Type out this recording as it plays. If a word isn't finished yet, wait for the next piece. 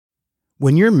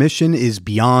When your mission is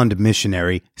beyond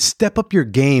missionary, step up your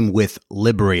game with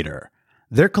Liberator.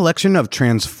 Their collection of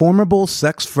transformable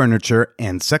sex furniture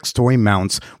and sex toy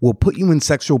mounts will put you in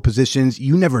sexual positions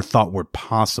you never thought were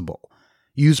possible.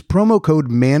 Use promo code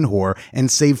MANWHORE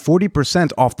and save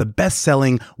 40% off the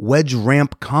best-selling Wedge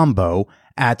Ramp combo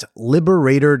at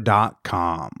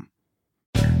Liberator.com.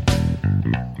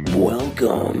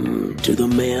 Welcome to the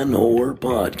Man Whore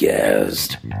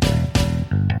Podcast.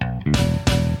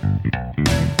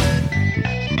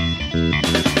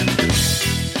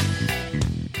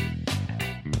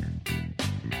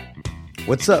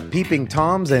 What's up, peeping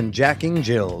Toms and jacking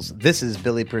Jills? This is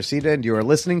Billy Persida, and you are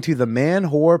listening to the Man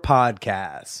Whore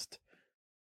Podcast.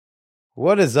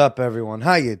 What is up, everyone?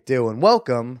 How you doing?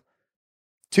 Welcome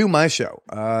to my show.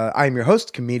 I'm your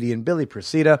host, comedian Billy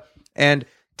Persida, and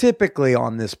typically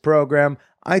on this program,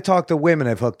 I talk to women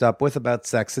I've hooked up with about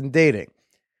sex and dating.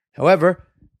 However,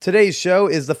 today's show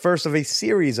is the first of a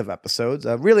series of episodes.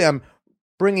 I'm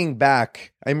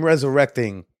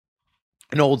resurrecting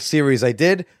an old series I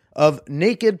did of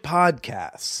naked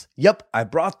podcasts. Yep, I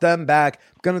brought them back.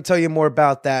 I'm going to tell you more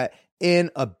about that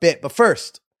in a bit. But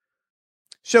first,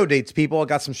 show dates, people. I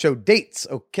got some show dates.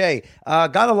 Okay.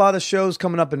 Got a lot of shows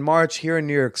coming up in March here in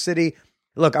New York City.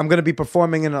 Look, I'm going to be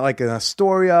performing in an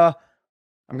Astoria.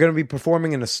 I'm going to be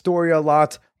performing in Astoria a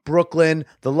lot, Brooklyn,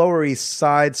 the Lower East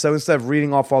Side. So instead of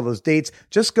reading off all those dates,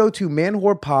 just go to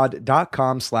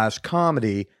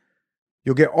manwhorepod.com/comedy.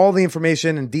 You'll get all the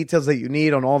information and details that you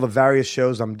need on all the various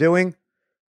shows I'm doing.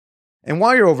 And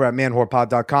while you're over at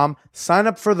manwhorepod.com, sign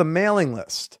up for the mailing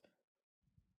list.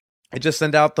 I just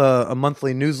send out a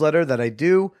monthly newsletter that I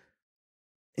do.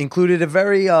 Included a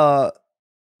very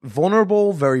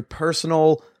vulnerable, very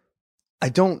personal, I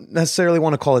don't necessarily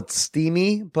want to call it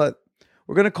steamy, but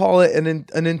we're going to call it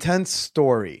an intense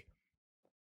story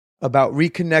about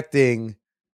reconnecting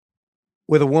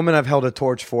with a woman I've held a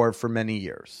torch for many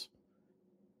years.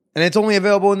 And it's only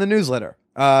available in the newsletter.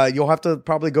 You'll have to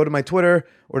probably go to my Twitter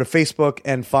or to Facebook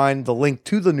and find the link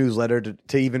to the newsletter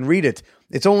to even read it.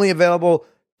 It's only available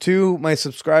to my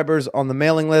subscribers on the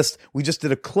mailing list. We just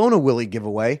did a Clone a Willy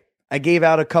giveaway. I gave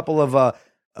out a couple of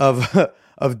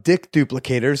dick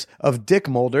duplicators, of dick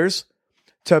molders,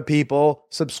 to people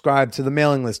subscribed to the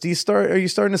mailing list. Are you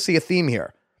starting to see a theme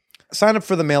here? Sign up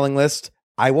for the mailing list.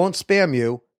 I won't spam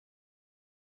you.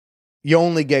 You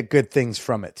only get good things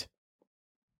from it.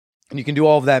 And you can do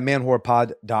all of that at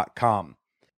manwhorepod.com.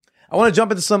 I want to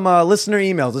jump into some listener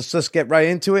emails. Let's just get right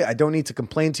into it. I don't need to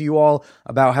complain to you all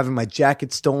about having my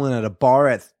jacket stolen at a bar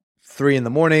at 3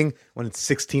 a.m. when it's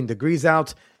 16 degrees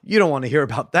out. You don't want to hear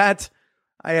about that.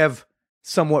 I have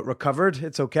somewhat recovered.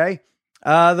 It's okay.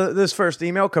 This first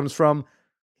email comes from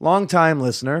longtime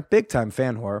listener, big-time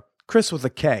fan whore, Chris with a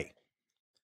K.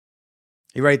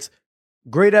 He writes,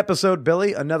 "Great episode,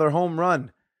 Billy. Another home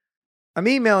run. I'm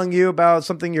emailing you about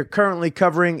something you're currently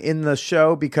covering in the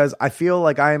show because I feel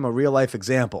like I am a real-life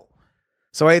example.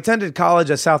 So I attended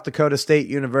college at South Dakota State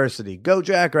University. Go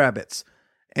Jackrabbits.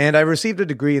 And I received a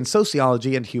degree in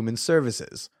sociology and human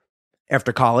services.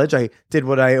 After college, I did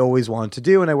what I always wanted to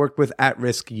do, and I worked with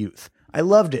at-risk youth. I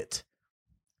loved it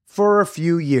for a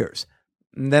few years.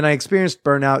 And then I experienced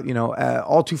burnout,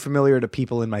 all too familiar to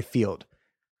people in my field.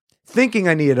 Thinking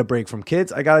I needed a break from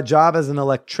kids, I got a job as an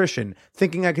electrician,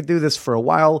 thinking I could do this for a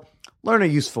while, learn a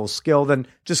useful skill, then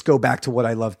just go back to what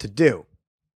I love to do.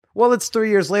 Well, it's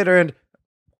 3 years later, and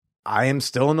I am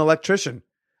still an electrician.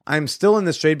 I'm still in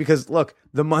this trade because, look,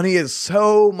 the money is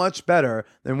so much better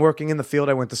than working in the field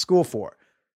I went to school for.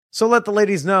 So let the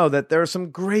ladies know that there are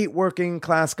some great working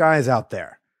class guys out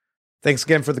there. Thanks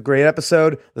again for the great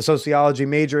episode. The sociology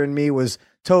major in me was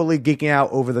totally geeking out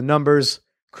over the numbers.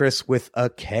 Chris with a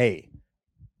K."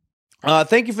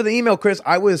 Thank you for the email, Chris.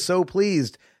 I was so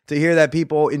pleased to hear that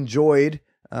people enjoyed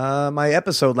my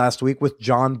episode last week with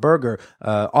John Berger,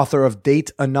 author of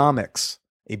Dateonomics,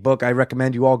 a book I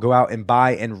recommend you all go out and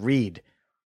buy and read.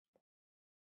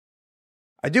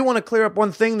 I do want to clear up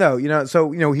one thing, though. He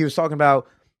was talking about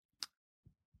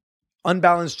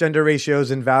unbalanced gender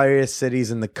ratios in various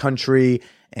cities in the country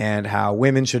and how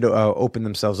women should open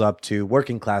themselves up to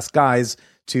working class guys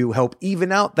to help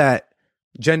even out that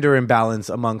gender imbalance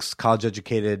amongst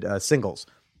college-educated singles.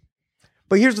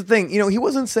 But here's the thing, he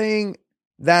wasn't saying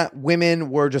that women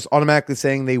were just automatically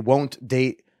saying they won't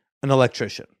date an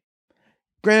electrician.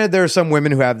 Granted, there are some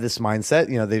women who have this mindset,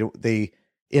 they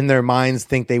in their minds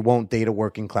think they won't date a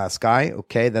working class guy.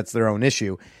 Okay, that's their own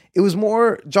issue. It was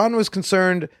more, John was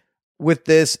concerned with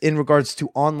this in regards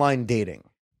to online dating.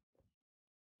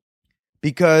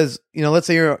 Because, let's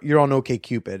say you're on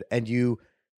OkCupid and you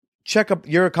check up,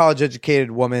 you're a college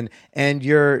educated woman and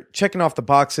you're checking off the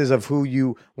boxes of who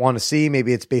you want to see.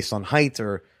 Maybe it's based on height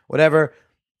or whatever.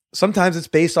 Sometimes it's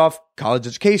based off college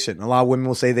education. A lot of women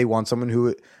will say they want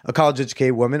someone a college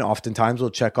educated woman oftentimes will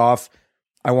check off,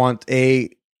 I want a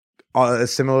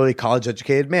similarly college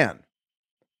educated man.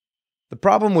 The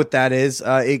problem with that is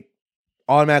it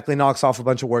automatically knocks off a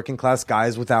bunch of working class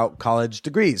guys without college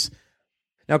degrees.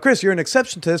 Now, Chris, you're an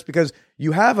exception to this because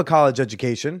you have a college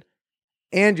education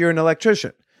and you're an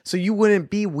electrician. So you wouldn't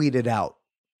be weeded out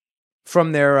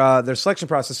from their selection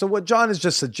process. So what John is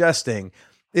just suggesting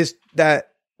is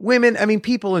that women, I mean,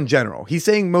 people in general, he's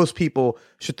saying most people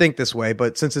should think this way,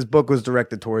 but since his book was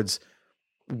directed towards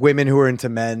women who are into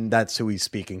men, that's who he's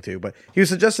speaking to. But he was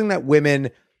suggesting that women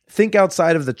think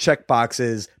outside of the check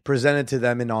boxes presented to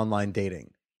them in online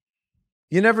dating.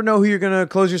 You never know who you're going to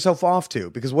close yourself off to,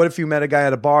 because what if you met a guy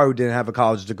at a bar who didn't have a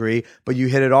college degree, but you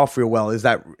hit it off real well? Is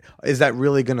that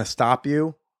really going to stop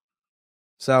you?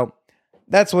 So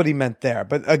that's what he meant there.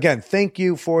 But again, thank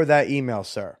you for that email,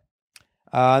 sir.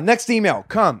 Next email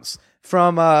comes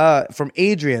from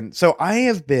Adrian. So I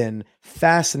have been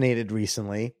fascinated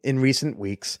recently, in recent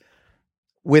weeks,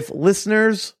 with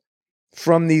listeners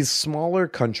from these smaller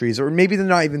countries, or maybe they're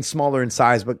not even smaller in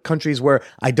size, but countries where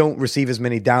I don't receive as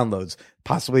many downloads,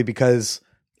 possibly because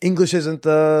English isn't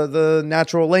the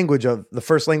natural language of the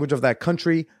first language of that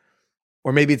country,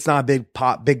 or maybe it's not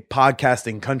a big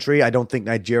podcasting country. I don't think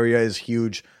Nigeria is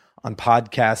huge on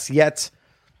podcasts yet.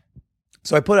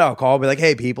 So I put out a call, be like,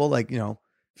 hey, people, like, you know,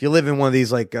 if you live in one of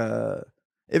these, like,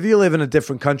 if you live in a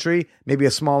different country, maybe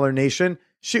a smaller nation,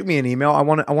 shoot me an email. I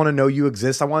want to know you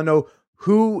exist. I want to know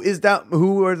who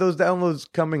are those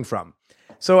downloads coming from.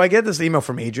 So I get this email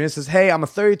from Adrian. It says, hey, I'm a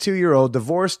 32-year-old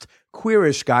divorced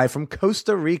queerish guy from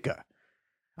Costa Rica.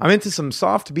 I'm into some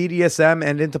soft BDSM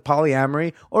and into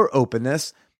polyamory or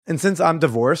openness. And since I'm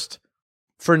divorced,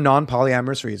 for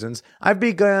non-polyamorous reasons, I've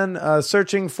begun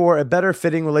searching for a better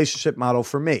fitting relationship model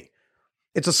for me.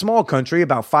 It's a small country,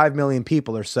 about 5 million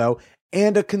people or so,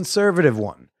 and a conservative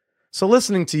one. So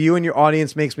listening to you and your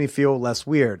audience makes me feel less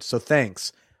weird, so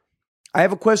thanks. I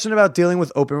have a question about dealing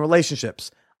with open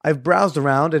relationships. I've browsed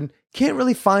around and can't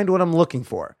really find what I'm looking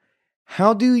for.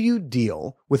 How do you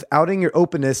deal with outing your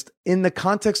openness in the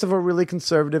context of a really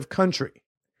conservative country?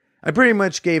 I pretty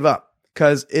much gave up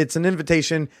because it's an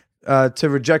invitation to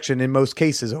rejection in most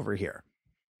cases over here.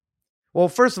 Well,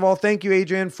 first of all, thank you,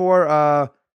 Adrian, for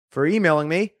emailing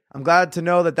me. I'm glad to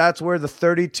know that that's where the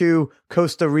 32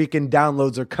 Costa Rican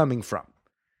downloads are coming from.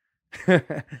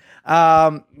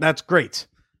 That's great.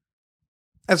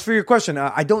 As for your question,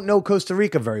 I don't know Costa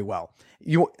Rica very well.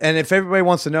 And if everybody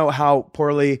wants to know how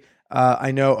poorly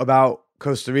I know about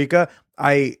Costa Rica,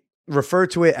 I refer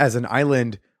to it as an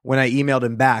island when I emailed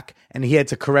him back, and he had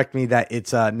to correct me that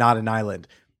it's not an island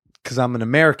because I'm an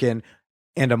American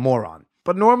and a moron.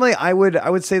 But normally I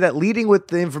would say that leading with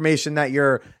the information that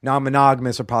you're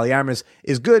non-monogamous or polyamorous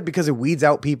is good because it weeds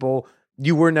out people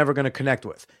you were never going to connect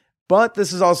with. But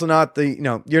this is also not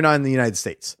you're not in the United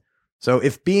States. So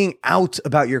if being out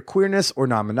about your queerness or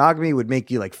non-monogamy would make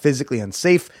you like physically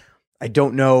unsafe, I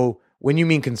don't know when you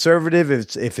mean conservative,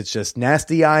 if it's just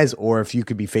nasty eyes or if you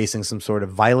could be facing some sort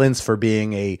of violence for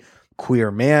being a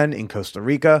queer man in Costa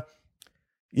Rica,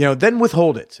 then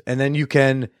withhold it. And then you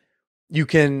can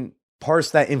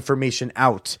parse that information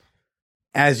out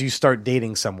as you start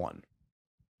dating someone.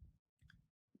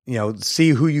 See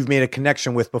who you've made a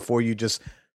connection with before you just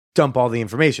dump all the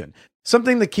information.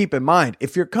 Something to keep in mind,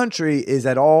 if your country is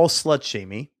at all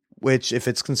slut-shamey, which if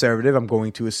it's conservative, I'm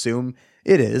going to assume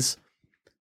it is,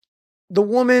 the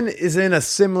woman is in a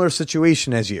similar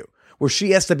situation as you, where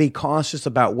she has to be cautious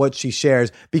about what she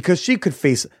shares because she could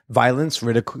face violence,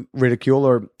 ridicule,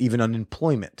 or even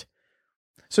unemployment.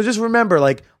 So just remember,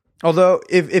 although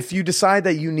if you decide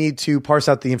that you need to parse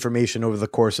out the information over the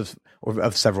course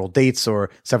of several dates or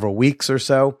several weeks or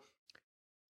so,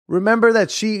 remember that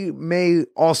she may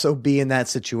also be in that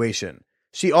situation.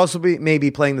 She also may be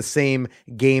playing the same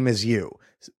game as you,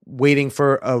 waiting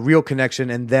for a real connection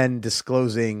and then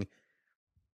disclosing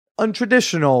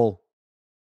untraditional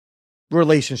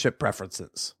relationship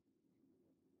preferences.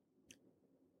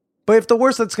 But if the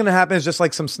worst that's going to happen is just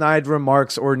like some snide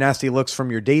remarks or nasty looks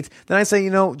from your date, then I say,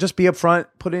 just be upfront,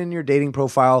 put it in your dating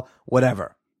profile,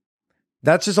 whatever.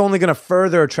 That's just only going to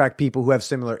further attract people who have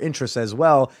similar interests as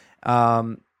well.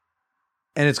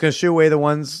 And it's going to shoo away the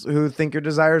ones who think your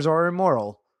desires are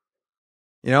immoral.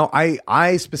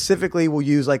 I specifically will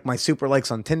use like my super likes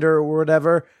on Tinder or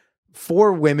whatever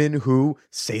for women who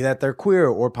say that they're queer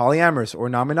or polyamorous or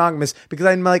non-monogamous, because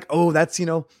I'm like, oh, that's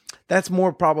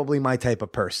more probably my type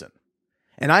of person.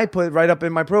 And I put right up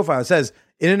in my profile, it says,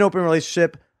 in an open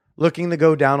relationship looking to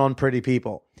go down on pretty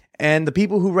people. And the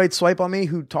people who write swipe on me,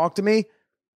 who talk to me,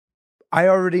 I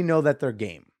already know that they're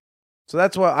game. So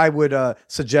that's what I would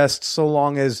suggest, so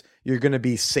long as you're going to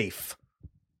be safe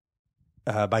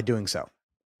by doing so.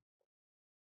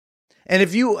 And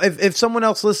if someone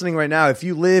else listening right now, if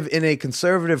you live in a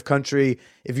conservative country,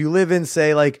 if you live in,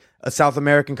 say, like a South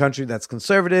American country that's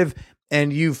conservative,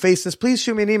 and you face this, please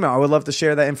shoot me an email. I would love to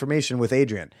share that information with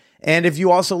Adrian. And if you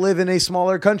also live in a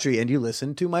smaller country and you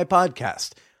listen to my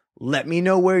podcast, let me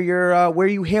know where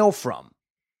you hail from.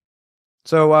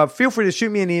 So feel free to shoot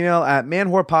me an email at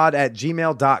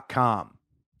manwhorepod@gmail.com.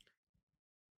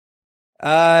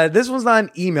 This was not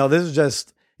an email. This is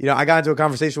just, I got into a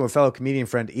conversation with a fellow comedian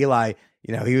friend, Eli.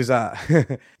 He was,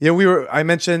 I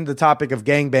mentioned the topic of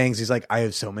gangbangs. He's like, I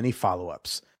have so many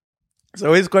follow-ups.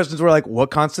 So his questions were like,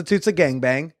 what constitutes a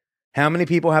gangbang? How many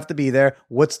people have to be there?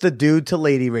 What's the dude to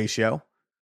lady ratio?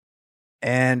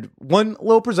 And one, a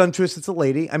little presumptuous, it's a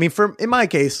lady. I mean, in my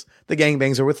case, the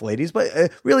gangbangs are with ladies, but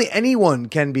really anyone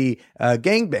can be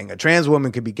gangbang. A trans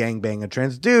woman could be gangbang. A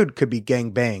trans dude could be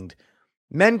gangbanged.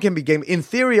 Men can be in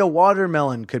theory, a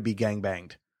watermelon could be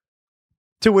gangbanged.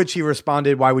 To which he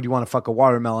responded, why would you want to fuck a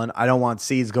watermelon? I don't want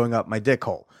seeds going up my dick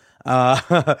hole.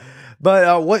 But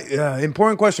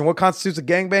important question, what constitutes a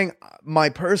gangbang? My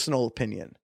personal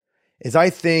opinion is I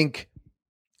think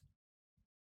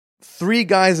 3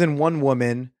 guys and 1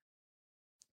 woman,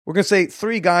 we're going to say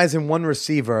 3 guys and 1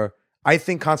 receiver, I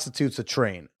think constitutes a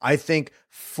train. I think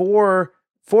four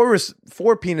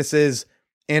penises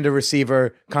and a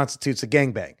receiver constitutes a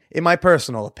gangbang, in my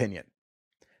personal opinion.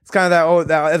 It's kind of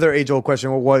that other age-old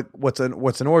question, well, what's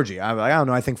an orgy? I don't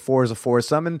know, I think 4 is a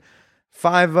foursome and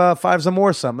 5's a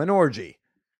moresome, an orgy.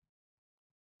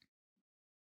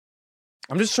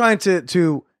 I'm just trying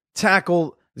to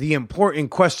tackle the important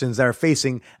questions that are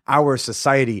facing our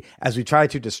society as we try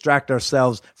to distract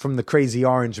ourselves from the crazy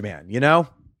orange man, All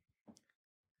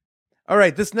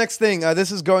right, this next thing,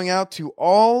 this is going out to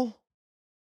all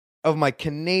of my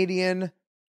Canadian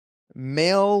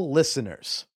male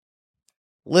listeners.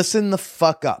 Listen the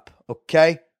fuck up,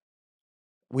 okay?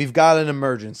 We've got an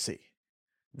emergency.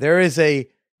 There is a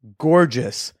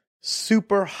gorgeous,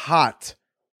 super hot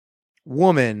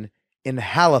woman in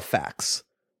Halifax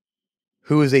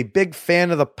who is a big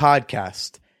fan of the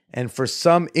podcast and for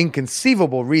some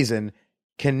inconceivable reason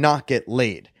cannot get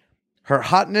laid. Her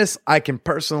hotness, I can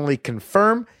personally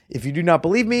confirm. If you do not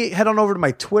believe me, head on over to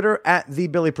my Twitter at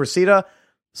 @TheBillyPresida.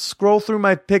 Scroll through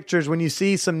my pictures. When you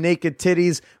see some naked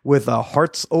titties with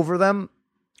hearts over them,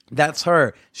 that's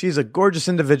her. She's a gorgeous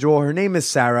individual. Her name is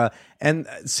Sarah. And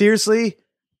seriously,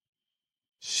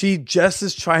 she just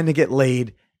is trying to get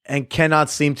laid and cannot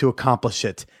seem to accomplish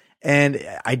it. And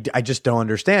I just don't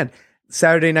understand.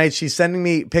 Saturday night, she's sending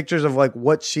me pictures of like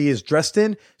what she is dressed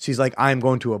in. She's like, I'm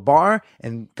going to a bar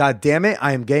and God damn it,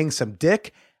 I am getting some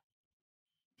dick.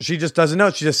 She just doesn't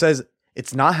know. She just says,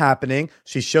 it's not happening.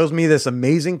 She shows me this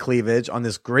amazing cleavage on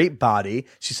this great body.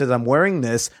 She says, I'm wearing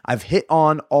this. I've hit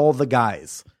on all the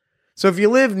guys. So if you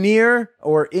live near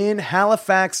or in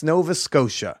Halifax, Nova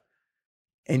Scotia,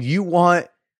 and you want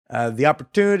the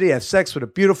opportunity to have sex with a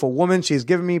beautiful woman, she's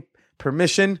given me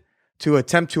permission to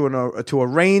attempt to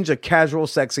arrange a casual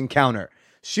sex encounter.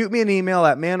 Shoot me an email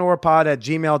at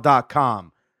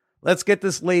manwhorepod@gmail.com. Let's get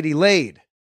this lady laid.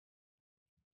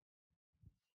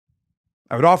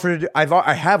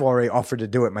 I have already offered to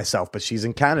do it myself, but she's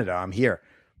in Canada. I'm here.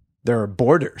 There are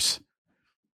borders.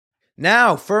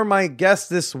 Now, for my guest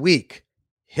this week,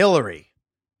 Hillary.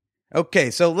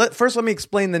 Okay, so first let me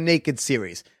explain the Naked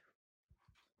series.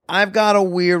 I've got a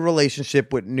weird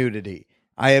relationship with nudity.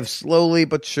 I have slowly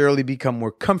but surely become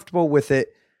more comfortable with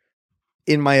it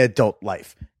in my adult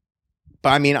life. But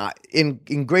I mean,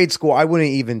 in grade school, I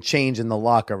wouldn't even change in the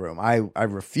locker room. I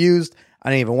refused. I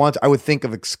didn't even want to. I would think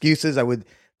of excuses. I would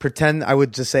pretend. I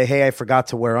would just say, hey, I forgot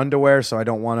to wear underwear, so I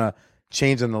don't want to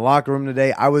change in the locker room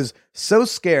today. I was so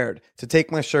scared to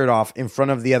take my shirt off in front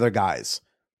of the other guys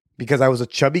because I was a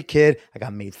chubby kid. I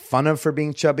got made fun of for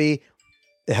being chubby.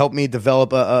 It helped me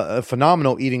develop a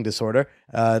phenomenal eating disorder,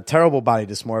 terrible body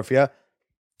dysmorphia.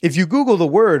 If you Google the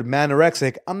word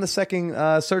manorexic, I'm the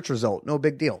second search result. No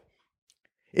big deal.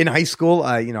 In high school,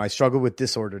 I struggled with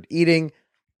disordered eating.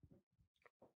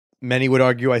 Many would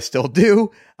argue I still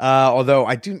do. Although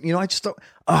I do, I just don't.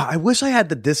 I wish I had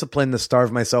the discipline to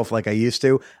starve myself like I used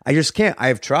to. I just can't. I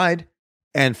have tried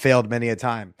and failed many a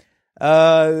time.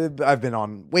 I've been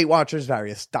on Weight Watchers,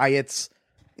 various diets.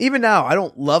 Even now, I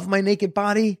don't love my naked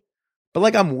body, but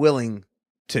like I'm willing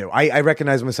to. I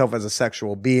recognize myself as a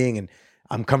sexual being and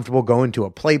I'm comfortable going to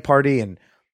a play party and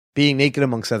being naked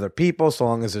amongst other people, so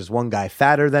long as there's one guy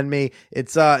fatter than me.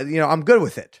 It's, I'm good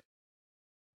with it.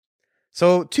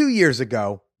 So 2 years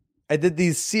ago, I did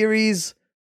these series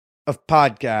of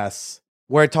podcasts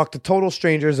where I talked to total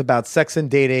strangers about sex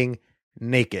and dating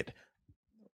naked.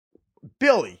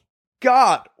 Billy,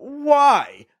 God,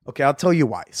 why? Okay, I'll tell you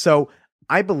why. So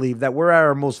I believe that we're at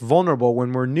our most vulnerable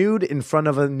when we're nude in front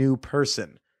of a new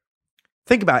person.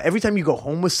 Think about it. Every time you go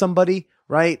home with somebody,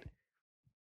 right?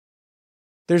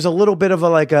 There's a little bit of a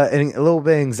little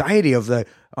bit of anxiety of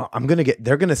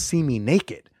they're going to see me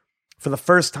naked for the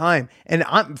first time. And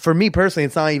for me personally,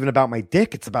 it's not even about my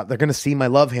dick. It's about, they're going to see my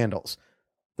love handles.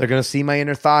 They're going to see my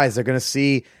inner thighs. They're going to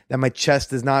see that my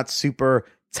chest is not super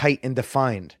tight and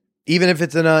defined. Even if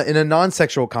it's in a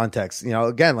non-sexual context,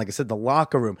 again, like I said, the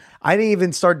locker room. I didn't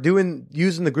even start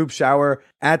using the group shower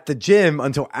at the gym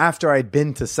until after I'd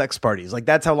been to sex parties. Like,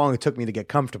 that's how long it took me to get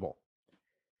comfortable.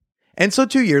 And so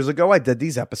 2 years ago, I did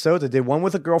these episodes. I did one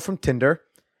with a girl from Tinder,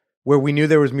 where we knew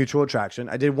there was mutual attraction.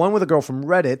 I did one with a girl from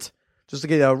Reddit, just to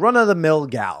get a run-of-the-mill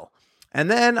gal. And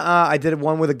then I did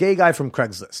one with a gay guy from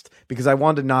Craigslist, because I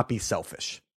wanted to not be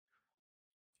selfish.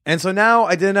 And so now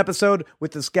I did an episode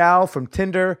with this gal from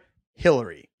Tinder,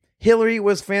 Hillary. Hillary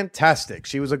was fantastic.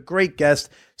 She was a great guest,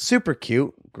 super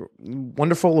cute,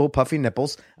 wonderful little puffy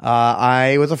nipples.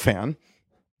 I was a fan.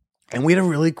 And we had a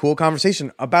really cool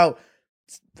conversation about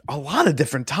a lot of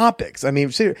different topics. I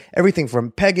mean, everything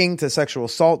from pegging to sexual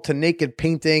assault to naked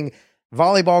painting,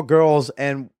 volleyball girls,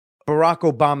 and Barack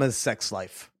Obama's sex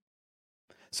life.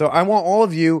 So I want all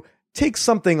of you, take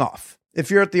something off.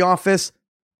 If you're at the office,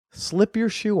 slip your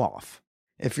shoe off.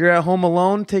 If you're at home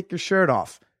alone, take your shirt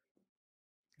off.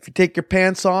 If you take your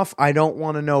pants off, I don't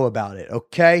want to know about it,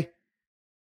 okay?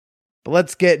 But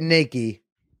let's get naked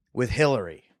with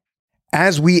Hillary.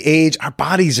 As we age, our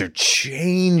bodies are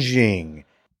changing.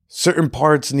 Certain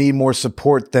parts need more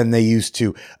support than they used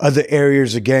to. Other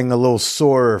areas are getting a little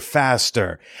sorer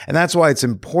faster. And that's why it's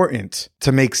important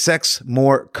to make sex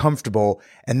more comfortable.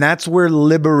 And that's where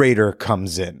Liberator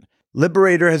comes in.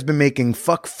 Liberator has been making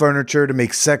fuck furniture to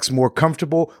make sex more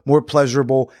comfortable, more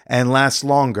pleasurable, and last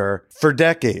longer for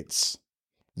decades.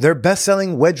 Their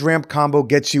best-selling wedge ramp combo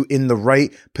gets you in the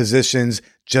right positions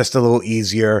just a little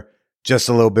easier, just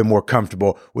a little bit more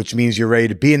comfortable, which means you're ready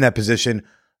to be in that position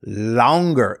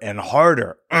longer and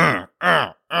harder. And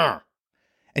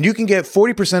you can get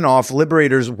 40% off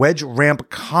Liberator's wedge ramp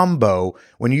combo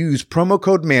when you use promo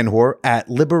code MANWHORE at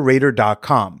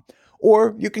Liberator.com.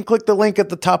 Or you can click the link at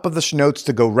the top of the show notes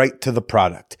to go right to the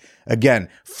product. Again,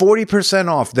 40%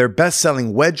 off their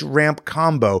best-selling wedge ramp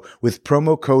combo with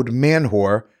promo code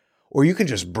MANWHORE. Or you can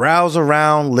just browse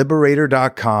around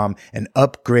Liberator.com and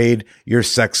upgrade your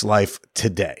sex life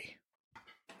today.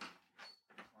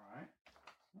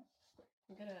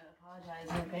 I'm going to apologize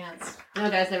in advance. I know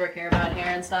guys never care about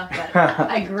hair and stuff, but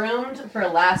I groomed for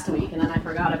last week and then I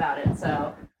forgot about it,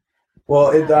 so...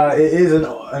 Well, it is an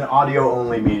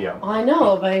audio-only medium. Oh, I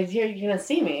know, but you're going to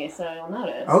see me, so you'll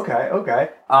notice. Okay.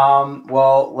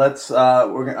 Well, let's...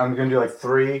 I'm going to do like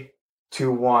 3,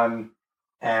 2, 1...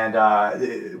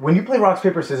 And when you play rocks,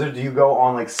 paper, scissors, do you go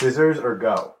on like scissors or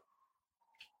go?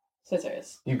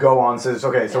 Scissors. You go on scissors.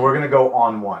 Okay, so we're going to go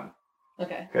on 1.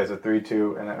 Okay. Okay, so 3,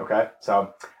 2, and then, okay.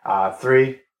 So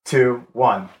 3, 2,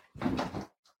 1.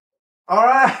 All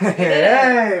right.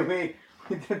 Hey,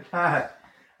 we did that.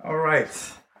 All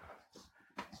right.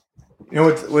 You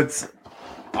know what's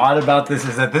odd about this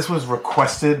is that this was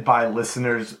requested by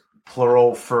listeners,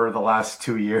 plural, for the last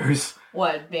 2 years.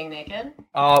 What, being naked?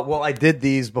 Well, I did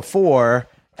these before,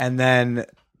 and then,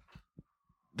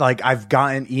 like, I've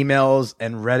gotten emails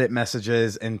and Reddit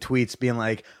messages and tweets being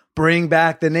like, bring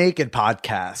back the naked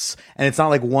podcasts. And it's not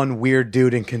like one weird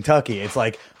dude in Kentucky. It's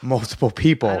like multiple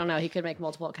people. I don't know. He could make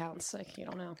multiple accounts. Like, you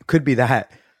don't know. Could be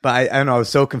that. But I don't know. I was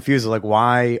so confused. Like,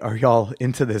 why are y'all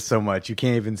into this so much? You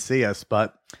can't even see us.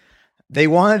 But they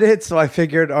wanted it, so I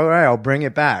figured, all right, I'll bring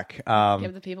it back.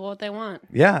 Give the people what they want.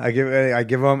 Yeah, I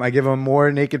give them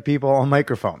more naked people on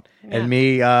microphone, and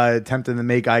me attempting to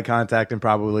make eye contact and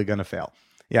probably gonna fail.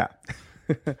 Yeah,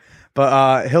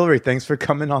 but Hillary, thanks for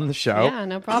coming on the show. Yeah,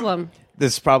 no problem.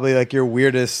 This is probably like your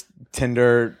weirdest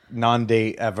Tinder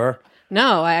non-date ever.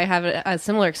 No, I have a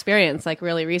similar experience, like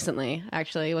really recently,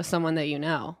 actually, with someone that you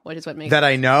know, which is what makes that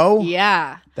I know.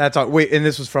 Yeah, that's all. Wait, and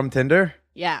this was from Tinder.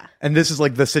 Yeah. And this is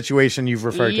like the situation you've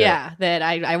referred to. Yeah, that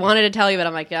I wanted to tell you, but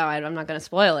I'm like, no, I'm not going to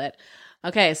spoil it.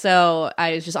 Okay, so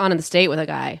I was just on this date with a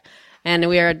guy, and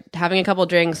we were having a couple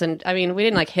drinks, and I mean, we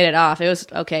didn't like hit it off. It was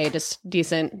okay, just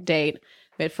decent date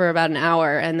for about an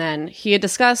hour, and then he had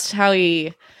discussed how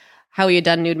he how he had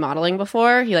done nude modeling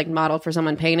before. He like modeled for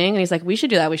someone painting, and he's like, we should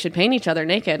do that. We should paint each other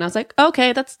naked. And I was like,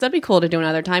 okay, that'd be cool to do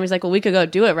another time. He's like, well, we could go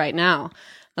do it right now.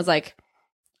 I was like,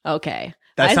 okay.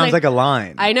 That sounds like a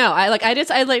line. I know.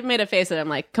 I made a face at him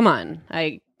like, come on.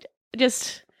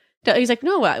 He's like,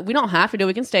 no, we don't have to do it.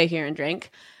 We can stay here and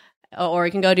drink, or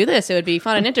we can go do this. It would be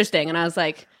fun and interesting. And I was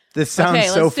like, this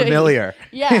sounds so familiar.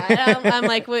 Yeah. I'm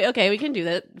like, okay, we can do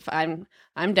that.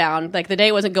 I'm down. Like the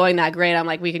day wasn't going that great. I'm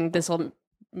like, this will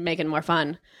make it more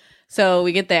fun. So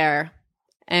we get there,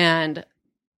 and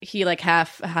he like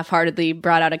half-heartedly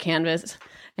brought out a canvas.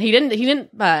 He didn't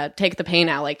take the paint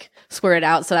out, like squirt it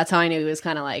out. So that's how I knew he was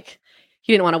kind of like,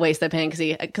 he didn't want to waste the paint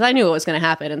because I knew what was going to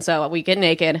happen. And so we get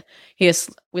naked.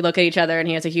 We look at each other, and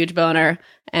he has a huge boner.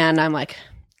 And I'm like,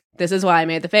 this is why I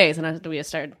made the face. And we just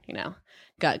started,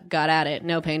 got at it.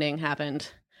 No painting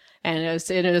happened. And it was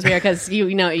weird because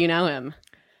you know him.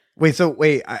 Wait,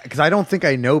 because I don't think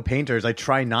I know painters. I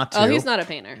try not to. Oh, he's not a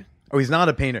painter. Oh, he's not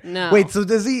a painter. No. Wait, so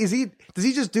does he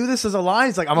just do this as a lie?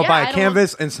 He's like, I'm gonna buy a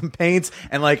canvas and some paints,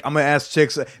 and like I'm gonna ask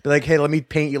chicks, be like, hey, let me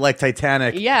paint you like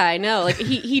Titanic. Yeah, I know. Like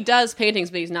he does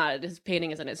paintings, but his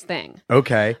painting isn't his thing.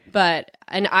 Okay.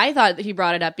 And I thought that he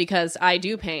brought it up because I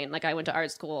do paint. Like I went to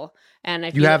art school,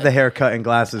 and you have the haircut and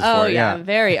glasses. Oh for it, yeah,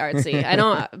 very artsy. I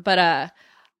don't, but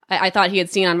I thought he had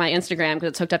seen on my Instagram, because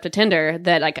it's hooked up to Tinder,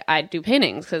 that like I do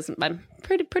paintings because I'm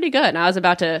pretty good. And I was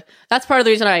about to. That's part of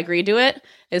the reason I agreed to it,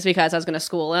 is because I was going to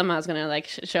school him. I was going to like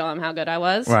show him how good I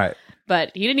was. Right.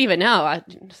 But he didn't even know.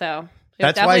 So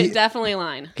that's definitely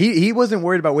lying. He wasn't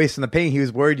worried about wasting the paint. He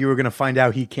was worried you were going to find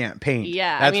out he can't paint.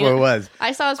 Yeah, that's what it was.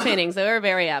 I saw his paintings. They were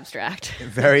very abstract.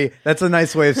 That's a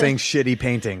nice way of saying shitty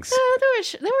paintings.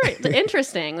 They were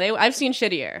interesting. I've seen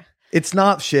shittier. It's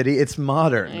not shitty. It's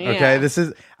modern. Yeah. Okay, this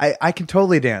is. I can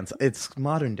totally dance. It's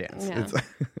modern dance. Yeah.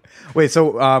 Wait.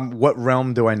 So, what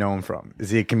realm do I know him from? Is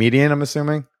he a comedian? I'm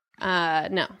assuming.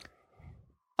 No.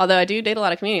 Although I do date a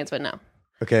lot of comedians, but no.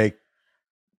 Okay.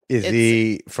 Is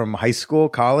he from high school,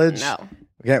 college? No.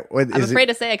 Okay. I'm afraid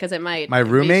to say it because it might. My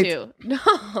roommate? Be too.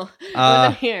 No. He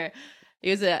wasn't here. He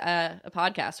was a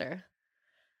podcaster.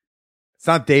 It's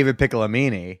not David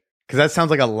Piccolomini, because that sounds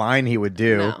like a line he would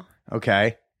do. No.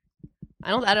 Okay.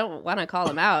 I don't want to call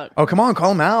him out. Oh, come on,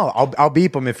 call him out. I'll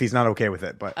beep him if he's not okay with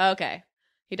it. But okay,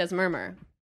 he does murmur.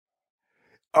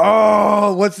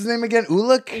 Oh, what's his name again?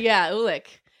 Ulick? Yeah, Ulick.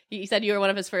 He said you were one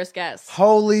of his first guests.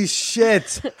 Holy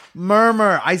shit.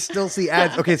 Murmur. I still see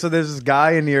ads. Okay, so there's this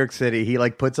guy in New York City. He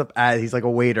like puts up ads. He's like a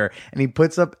waiter. And he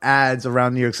puts up ads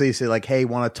around New York City. Say like, hey,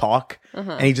 want to talk?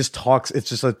 And he just talks. It's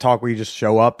just a talk where you just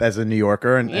show up as a New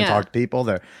Yorker and talk to people.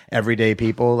 They're everyday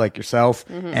people like yourself.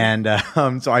 And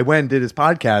so I went and did his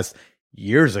podcast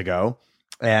years ago.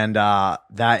 And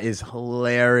that is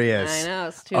hilarious. I know,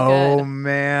 it's too good. Oh,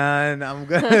 man. I'm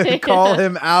going to call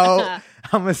him out.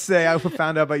 I'm going to say I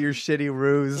found out about your shitty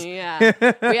ruse. Yeah.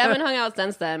 We haven't hung out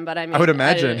since then, but I mean. I would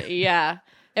imagine. Yeah.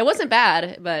 It wasn't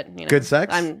bad, but, Good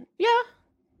sex? Yeah.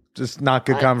 Just not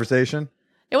good conversation?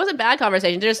 It wasn't bad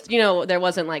conversation. Just, there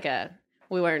wasn't like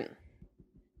we weren't,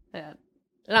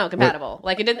 compatible.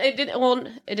 Like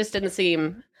it just didn't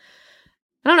seem,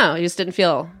 I don't know. It just didn't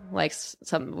feel like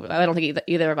I don't think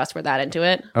either of us were that into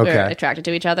it. Okay. We were attracted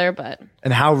to each other, but.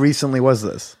 And how recently was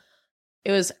this?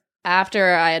 It was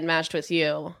after I had matched with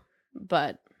you,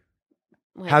 but.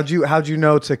 Like, how'd you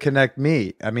know to connect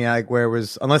me? I mean, like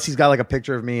unless he's got like a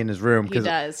picture of me in his room. He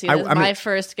does. He was my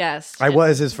first guest. I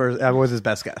was his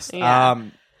best guest. Yeah.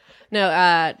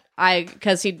 No,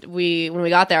 because when we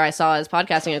got there, I saw his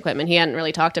podcasting equipment. He hadn't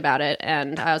really talked about it,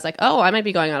 and I was like, oh, I might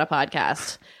be going on a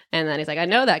podcast. And then he's like, I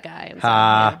know that guy. And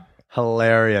so,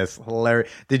 hilarious.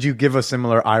 Did you give a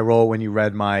similar eye roll when you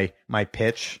read my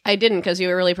pitch? I didn't, because you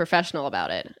were really professional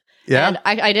about it. Yeah, and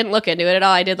I didn't look into it at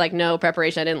all. I did like no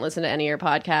preparation. I didn't listen to any of your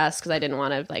podcasts because I didn't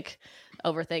want to like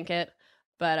overthink it.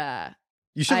 But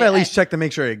you should have at least checked to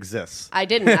make sure it exists. I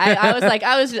didn't.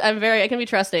 I can be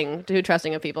too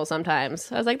trusting of people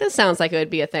sometimes. I was like, this sounds like it would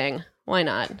be a thing. Why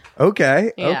not?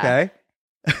 Okay. Yeah. Okay.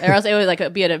 Or else it would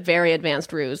like be a very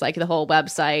advanced ruse, like the whole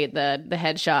website, the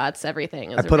headshots,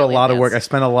 everything. I put really a lot of work. I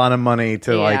spent a lot of money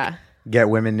to like get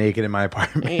women naked in my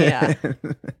apartment. Yeah.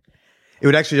 It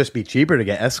would actually just be cheaper to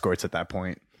get escorts at that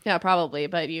point. Yeah, probably.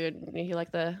 But you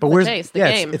like the chase, the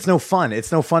game. It's no fun.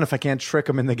 It's no fun if I can't trick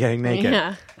them into getting naked.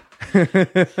 Yeah.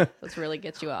 This really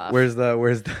gets you off. Where's the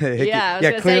hickey? Yeah,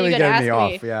 I was clearly say, getting me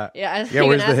off. Yeah.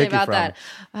 Where's the hickey about from?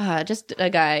 That. Just a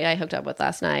guy I hooked up with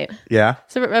last night. Yeah.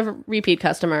 It's a repeat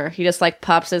customer. He just like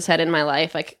pops his head in my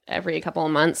life like every couple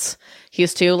of months.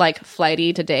 He's too like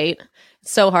flighty to date.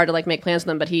 It's so hard to like make plans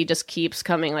with him, but he just keeps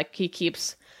coming. Like he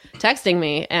keeps texting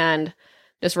me, and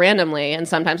just randomly. And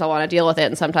sometimes I'll want to deal with it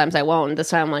and sometimes I won't. And this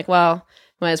time I'm like, well,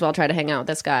 might as well try to hang out with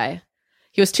this guy.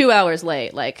 He was 2 hours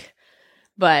late, like,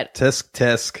 but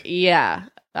tisk. yeah,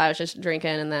 I was just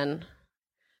drinking and then,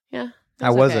 yeah.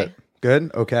 How was it?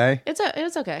 Good? Okay?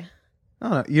 It's okay.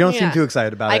 Oh, you don't seem too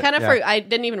excited about it. I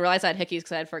didn't even realize I had hickeys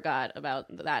because I forgot about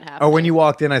that happening. Oh, when you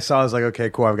walked in, I saw, I was like, okay,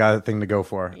 cool, I've got a thing to go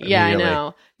for. Yeah, I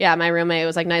know. Yeah, my roommate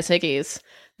was like, nice hickeys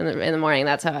in the morning.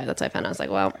 That's how I found out. I was like,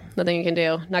 well, nothing you can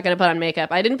do. Not going to put on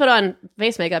makeup. I didn't put on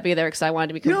face makeup either because I wanted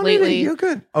to be completely... You're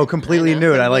good. Oh, completely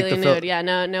nude. I like the nude. Yeah,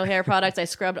 no hair products. I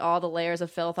scrubbed all the layers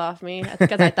of filth off me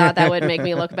because I thought that would make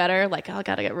me look better. Like, oh, I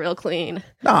got to get real clean.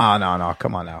 No.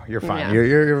 Come on now. You're fine. Yeah.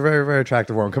 You're a very, very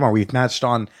attractive woman. Come on, we've matched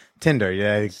on Tinder.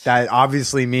 Yeah, that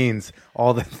obviously means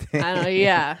all the things. I don't know,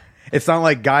 yeah. It's not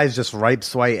like guys just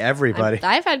swipe everybody.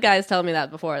 I've had guys tell me that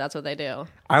before. That's what they do.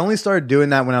 I only started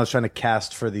doing that when I was trying to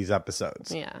cast for these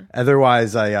episodes. Yeah.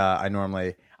 Otherwise, I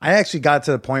actually got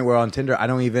to the point where on Tinder, I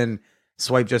don't even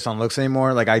swipe just on looks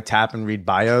anymore. Like I tap and read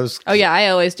bios. Oh yeah, I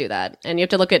always do that. And you have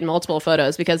to look at multiple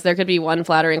photos because there could be one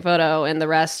flattering photo and the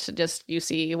rest just you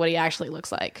see what he actually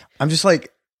looks like. I'm just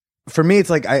like, for me, it's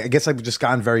like, I guess I've just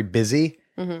gotten very busy.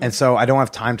 Mm-hmm. And so I don't have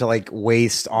time to like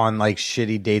waste on like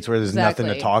shitty dates where there's nothing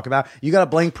to talk about. You got a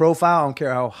blank profile. I don't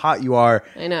care how hot you are.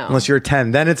 I know. Unless you're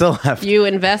 10, then it's a left. You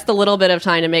invest a little bit of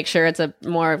time to make sure it's a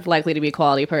more likely to be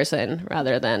quality person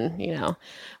rather than,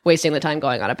 wasting the time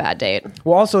going on a bad date.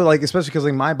 Well, also like, especially because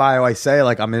like my bio, I say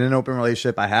like I'm in an open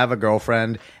relationship. I have a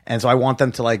girlfriend. And so I want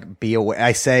them to like be away.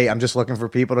 I say, I'm just looking for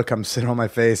people to come sit on my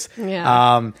face.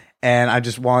 Yeah. And I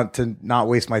just want to not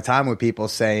waste my time with people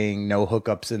saying no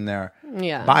hookups in their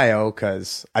bio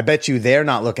because I bet you they're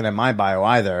not looking at my bio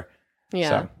either. Yeah.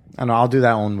 So, I don't know. I'll do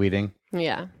that own weeding.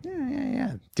 Yeah.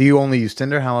 Yeah. Do you only use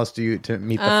Tinder? How else do you to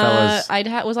meet the fellas?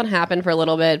 I was on Happen for a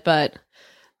little bit, but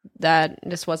that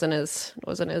just wasn't as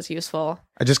useful.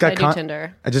 I just got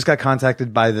Tinder. I just got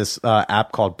contacted by this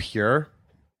app called Pure.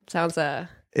 Sounds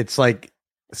It's like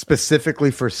specifically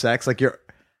for sex. Like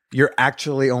you're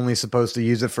actually only supposed to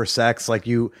use it for sex. Like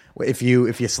if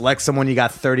you select someone, you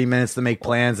got 30 minutes to make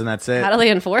plans and that's it. How do they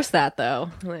enforce that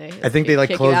though? I think they like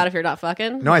kick close you out if you're not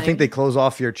fucking. No, I think they close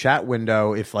off your chat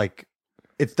window if like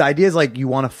it's the idea is like you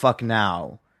want to fuck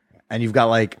now and you've got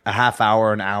like a half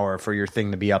hour, an hour for your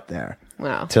thing to be up there.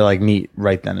 Wow. To like meet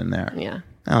right then and there. Yeah.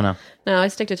 I don't know. No, I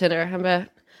stick to Tinder. I'm a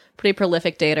pretty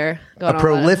prolific dater.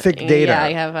 Dater. Yeah,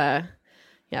 I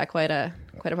have quite a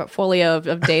portfolio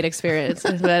of date experience.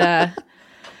 But I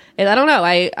don't know.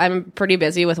 I'm pretty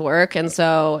busy with work, and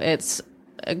so it's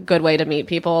a good way to meet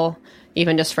people,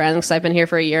 even just friends. Because I've been here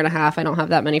for a year and a half. I don't have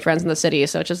that many friends in the city,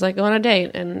 so it's just like go on a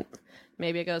date, and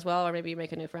maybe it goes well, or maybe you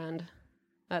make a new friend.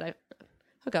 But I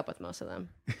hook up with most of them.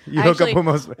 Hook up with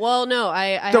most of them? Well, no,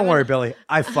 I don't worry, Billy.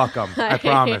 I fuck them. I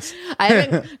promise. I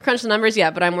haven't crunched the numbers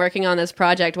yet, but I'm working on this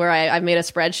project where I've made a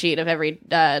spreadsheet of every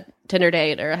Tinder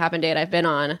date or Happen date I've been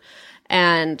on.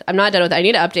 And I'm not done with it. I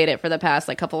need to update it for the past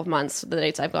like couple of months, the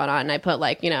dates I've gone on. And I put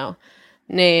like,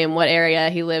 name, what area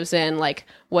he lives in, like,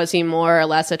 was he more or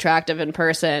less attractive in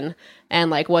person? And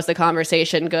like, was the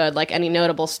conversation good? Like, any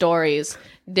notable stories?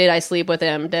 Did I sleep with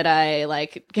him? Did I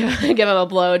like give him a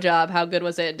blowjob? How good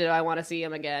was it? Did I want to see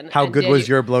him again? How good was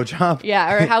your blowjob?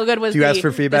 Yeah, or how good was Do you ask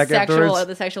for feedback afterwards?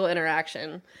 The sexual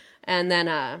interaction? And then,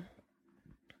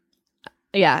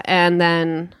 and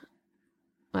then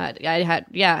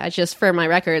it's just for my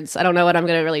records. I don't know what I'm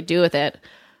gonna really do with it,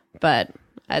 but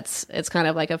it's kind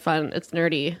of like it's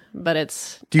nerdy, but I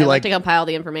like to compile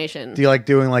the information. Do you like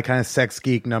doing like kind of sex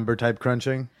geek number type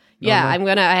crunching? Yeah, I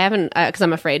haven't, because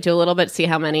I'm afraid to a little bit, see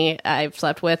how many I've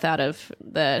slept with out of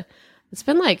it's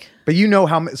been like. But all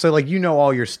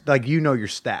your, like, your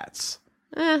stats.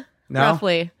 No?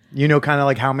 Roughly. Kind of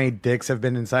like how many dicks have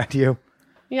been inside you?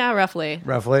 Yeah, roughly.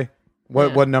 Roughly?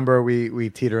 What number are we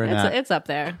teetering at? It's up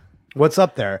there. What's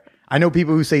up there? I know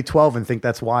people who say 12 and think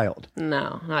that's wild.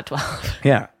 No, not 12.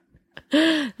 Yeah.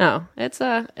 No, it's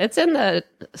in the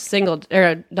single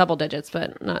or double digits,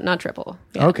 but not triple.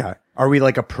 Yeah. Okay. Are we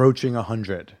like approaching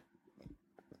 100?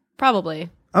 Probably.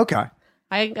 Okay.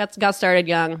 I got started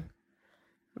young.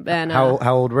 And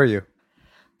how old were you?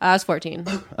 I was 14.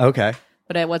 Okay.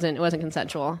 But it wasn't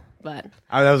consensual. But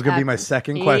that was gonna be my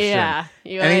second question. Yeah.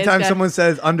 Anytime someone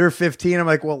says under 15, I'm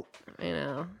like, well,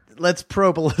 let's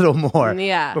probe a little more.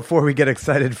 Yeah. Before we get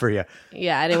excited for you.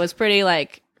 Yeah, and it was pretty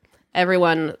like.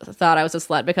 Everyone thought I was a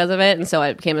slut because of it, and so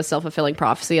it became a self-fulfilling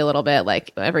prophecy a little bit.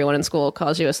 Like, everyone in school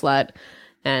calls you a slut,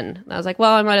 and I was like,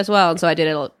 well, I might as well. And so I did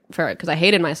it because I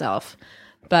hated myself.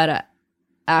 But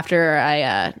after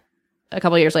a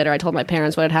couple of years later, I told my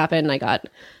parents what had happened. I got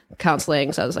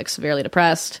counseling, so I was like severely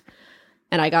depressed.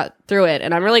 and I got through it.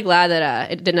 And I'm really glad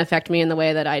that it didn't affect me in the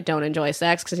way that I don't enjoy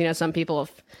sex, because, you know, some people,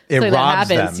 It that robs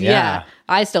happens. them, yeah.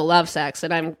 I still love sex,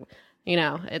 and I'm, you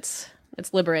know, it's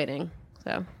liberating.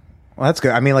 So, Well, that's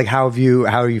good. I mean, like, how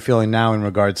are you feeling now in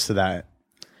regards to that?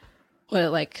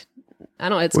 well, like, I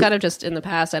don't. It's kind of just in the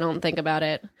past. I don't think about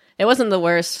it. It wasn't the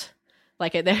worst.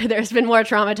 Like, there's been more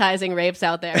traumatizing rapes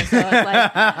out there. So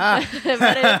it's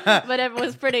like, but it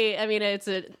was pretty. I mean,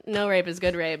 no rape is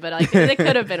good rape, but like it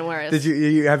could have been worse.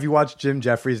 Have you watched Jim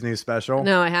Jeffries' new special?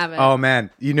 No, I haven't. Oh man,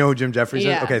 you know who Jim Jeffries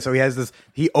Yeah. is? Okay, so he has this.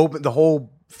 He opened the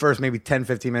whole first maybe 10,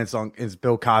 15 minutes long is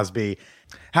Bill Cosby.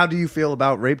 How do you feel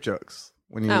about rape jokes?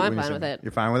 When you, I'm when fine with it.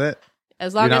 You're fine with it.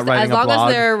 As long as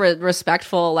they're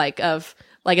respectful, like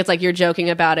it's like you're joking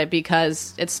about it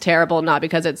because it's terrible, not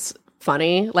because it's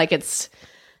funny. Like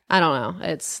I don't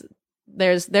know.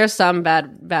 There's some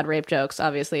bad rape jokes,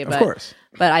 obviously, but Of course.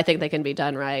 but I think they can be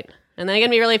done right, and they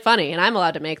can be really funny, and I'm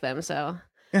allowed to make them. So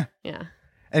yeah.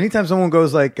 Anytime someone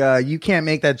goes like, "You can't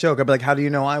make that joke," I'd be like, "How do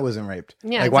you know I wasn't raped?"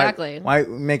 Yeah, like, exactly. Why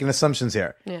making assumptions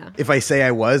here? Yeah. If I say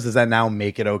I was, does that now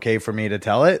make it okay for me to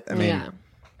tell it? I mean, Yeah.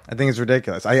 I think it's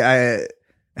ridiculous. I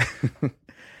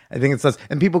I think it's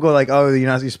and people go like, "Oh,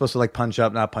 you're supposed to like punch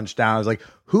up, not punch down." I was like,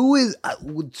 "Who is?"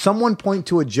 Would someone point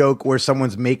to a joke where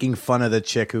someone's making fun of the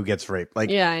chick who gets raped? Like,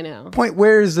 Yeah, I know.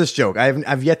 Where is this joke?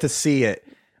 I've yet to see it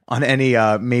on any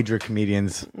major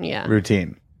comedian's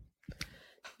routine.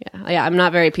 Yeah. I'm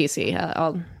not very PC.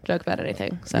 I'll joke about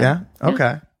anything. So Yeah.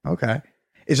 Okay.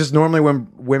 It's just normally when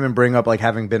women bring up like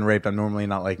having been raped, I'm normally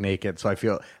not like naked, so I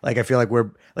feel like we're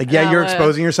like, you're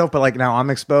exposing yourself, but like now I'm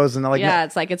exposed, and like,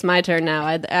 it's like it's my turn now.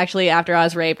 After I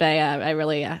was raped, I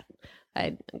really I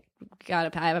have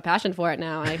a passion for it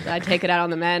now. I take it out on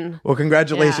the men. Well,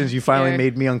 congratulations, you finally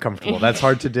made me uncomfortable. That's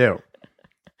hard to do.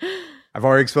 I've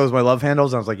already exposed my love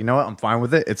handles, and I was like, you know what, I'm fine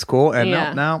with it. It's cool. And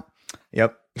now,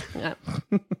 yep. Yeah.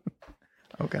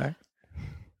 Okay.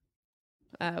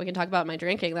 We can talk about my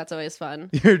drinking. That's always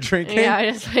fun. You're drinking?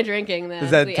 Yeah, just my drinking. The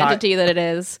Is that entity that it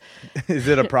is. Is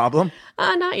it a problem?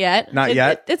 Not yet. Not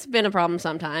yet? It's been a problem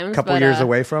sometimes. A couple years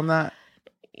away from that?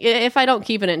 If I don't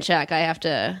keep it in check, I have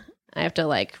to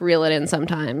like reel it in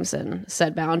sometimes and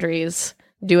set boundaries,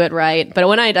 do it right. But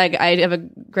when I have a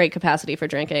great capacity for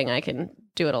drinking, I can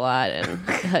do it a lot.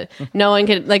 And no one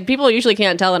can, like, people usually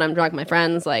can't tell that I'm drunk. My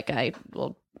friends, like, I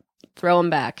will throw them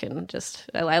back, and just,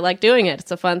 I like doing it.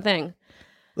 It's a fun thing.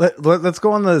 Let's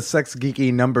go on the sex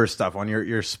geeky number stuff on your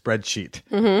spreadsheet.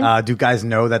 Mm-hmm. Do guys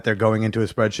know that they're going into a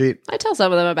spreadsheet? I tell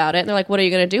some of them about it, and they're like, "What are you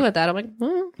going to do with that?" I'm like,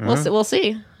 "We'll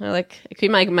see." They're like, "It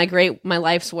could be my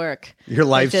life's work." Your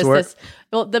life's work.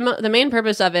 Well, the main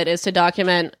purpose of it is to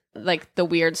document like the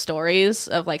weird stories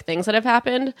of like things that have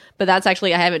happened. But that's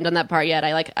actually, I haven't done that part yet.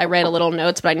 I write a little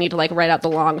notes, but I need to like write out the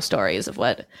long stories of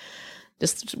what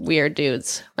just weird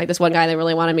dudes. Like this one guy that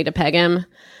really wanted me to peg him,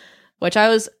 which I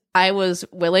was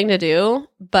willing to do,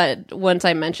 but once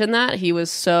I mentioned that, he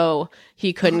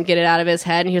couldn't get it out of his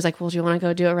head, and he was like, "Well, do you want to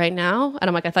go do it right now?" And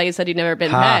I'm like, "I thought you said you'd never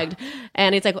been pegged."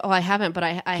 And he's like, "Oh, I haven't, but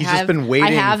I He's have. just been waiting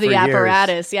I have the for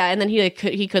apparatus." Yeah, and then he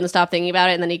couldn't stop thinking about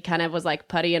it, and then he kind of was like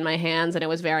putty in my hands, and it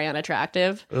was very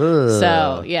unattractive. Ugh.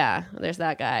 So yeah, there's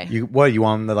that guy. You want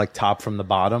him to like top from the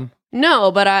bottom? No,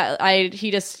 but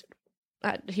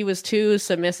he was too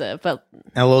submissive, but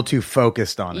And a little too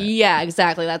focused on it. yeah,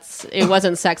 exactly. It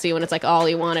wasn't sexy when it's like all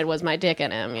he wanted was my dick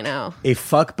in him, you know. A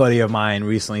fuck buddy of mine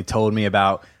recently told me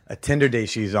about a Tinder date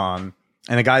she's on,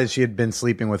 and a guy that she had been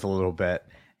sleeping with a little bit.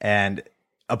 And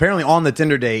apparently on the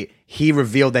Tinder date, he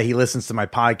revealed that he listens to my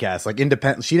podcast. Like,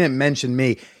 independent. She didn't mention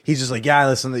me. He's just like, "Yeah,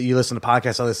 you listen to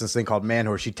podcasts. I listen to this thing called Man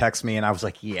Whore." She texts me, and I was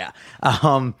like, "Yeah."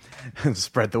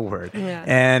 Spread the word. Yeah.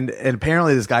 And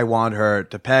apparently this guy wanted her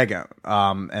to peg him,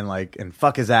 and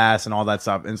fuck his ass and all that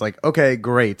stuff. And it's like, okay,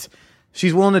 great.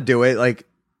 She's willing to do it. Like,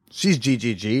 she's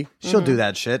GGG. She'll do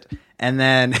that shit. And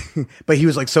then, but he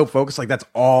was like so focused, like that's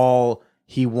all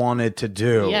he wanted to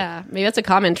do. Yeah, maybe that's a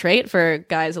common trait for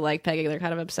guys who like pegging. They're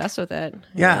kind of obsessed with it.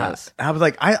 Who knows? I was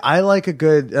like, I like a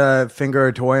good finger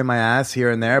or toy in my ass here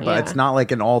and there, but it's not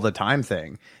like an all the time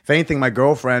thing. If anything, my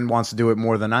girlfriend wants to do it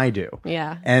more than I do.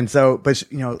 Yeah. And so, but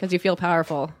because you feel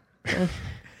powerful.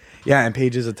 Yeah, and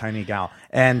Paige is a tiny gal,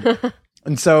 and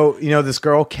and so this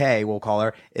girl Kay, we'll call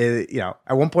her.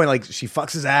 At one point, like she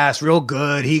fucks his ass real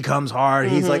good. He comes hard.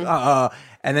 He's like,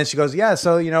 and then she goes, yeah.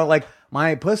 So like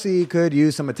my pussy could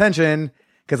use some attention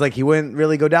because like he wouldn't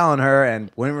really go down on her and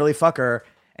wouldn't really fuck her,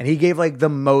 and he gave like the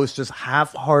most just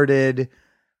half-hearted,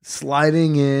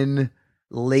 sliding in,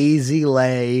 lazy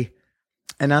lay,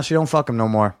 and now she don't fuck him no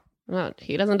more. Well,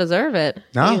 he doesn't deserve it.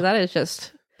 No. That is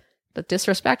just That's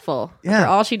disrespectful. Yeah. For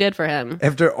all she did for him.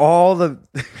 After all the,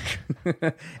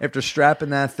 after strapping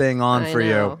that thing on I for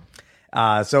know.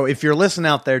 you. So if you're listening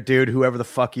out there, dude, whoever the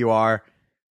fuck you are,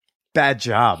 bad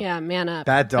job. Yeah, man up.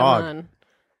 Bad Come dog. on.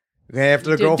 Okay, after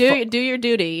the girl, Do your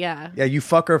duty, yeah. yeah, you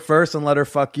fuck her first and let her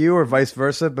fuck you, or vice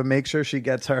versa, but make sure she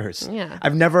gets hers. Yeah.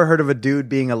 I've never heard of a dude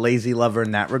being a lazy lover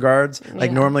in that regards.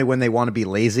 Like Yeah. normally when they want to be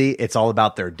lazy, it's all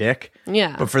about their dick.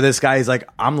 Yeah. But for this guy, he's like,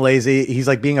 I'm lazy. He's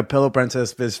like being a pillow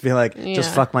princess, just feel like just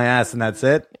Yeah. fuck my ass and that's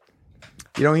it.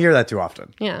 You don't hear that too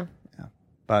often. Yeah.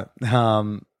 But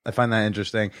I find that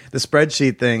interesting. The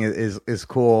spreadsheet thing is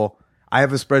cool. I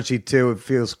have a spreadsheet too. It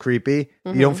feels creepy.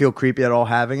 You don't feel creepy at all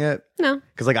having it? No.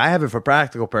 Because like I have it for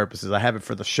practical purposes. I have it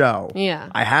for the show. Yeah.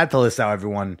 I had to list out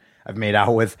everyone I've made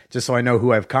out with just so I know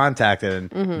who I've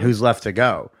contacted and who's left to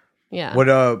go. Yeah.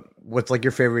 What's like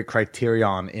your favorite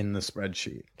criterion in the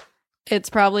spreadsheet? It's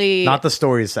probably Not the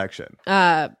stories section.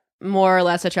 more or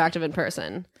less attractive in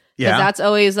person. 'Cause Yeah. that's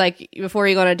always like before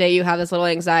you go on a date, you have this little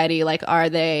anxiety. Like, are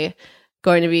they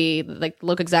going to be like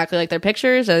look exactly like their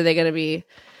pictures? Are they going to be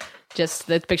just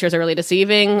the pictures are really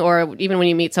deceiving? Or even when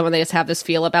you meet someone, they just have this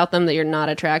feel about them that you're not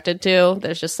attracted to.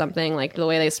 There's just something like the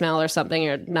way they smell or something,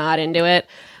 you're not into it.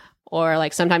 Or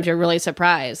like sometimes you're really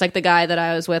surprised. Like the guy that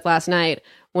I was with last night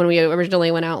when we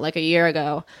originally went out like a year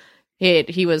ago. He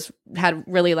had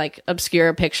really like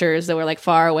obscure pictures that were like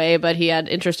far away, but he had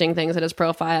interesting things in his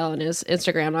profile and his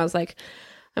Instagram. And I was like,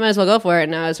 I might as well go for it.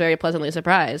 And I was very pleasantly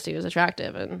surprised. He was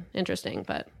attractive and interesting.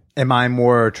 But Am I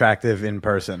more attractive in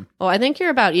person? well, I think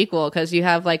you're about equal because you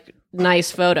have like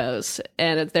nice photos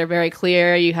and they're very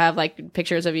clear. You have like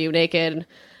pictures of you naked,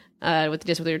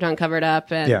 with your tongue covered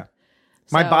up. And Yeah.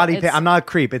 My so body, it's- I'm not a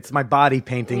creep. It's my body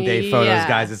painting day photos, Yeah.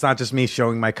 guys. It's not just me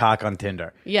showing my cock on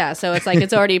Tinder. Yeah, so it's like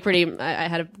it's already pretty. I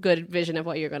had a good vision of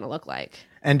what you're going to look like.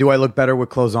 And do I look better with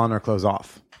clothes on or clothes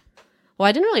off? Well,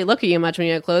 I didn't really look at you much when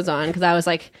you had clothes on because I was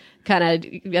like kind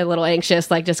of a little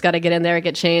anxious, like just got to get in there,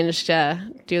 get changed,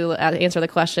 answer the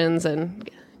questions, and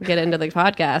get into the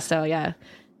podcast. So yeah,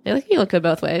 I think you look good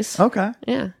both ways. Okay.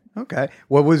 Yeah. Okay.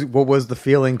 What was the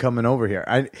feeling coming over here?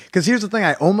 Because here's the thing.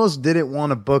 I almost didn't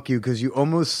want to book you because you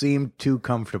almost seemed too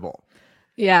comfortable.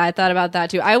 Yeah, I thought about that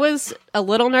too. I was a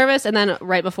little nervous, and then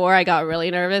right before I got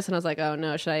really nervous, and I was like, "Oh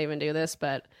no, should I even do this?"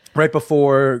 But Right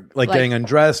before, like getting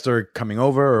undressed or coming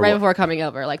over, or right what? before coming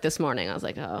over, like this morning, I was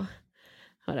like, "Oh,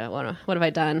 what have I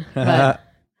done?" But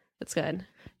it's good.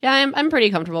 Yeah, I'm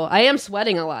pretty comfortable. I am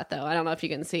sweating a lot though. I don't know if you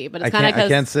can see, but it's kind of I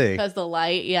can't see. because the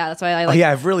light. Yeah, that's why I Oh like. yeah, I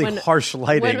have really when- harsh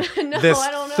lighting. no, this I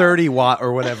don't know. 30-watt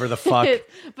or whatever the fuck.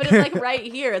 But it's like right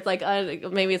here. It's like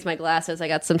maybe it's my glasses. I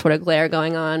got some sort of glare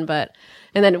going on. But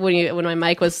and then when my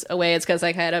mic was away, it's because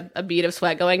I had a bead of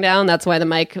sweat going down. That's why the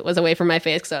mic was away from my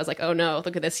face. Because I was like, oh no,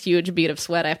 look at this huge bead of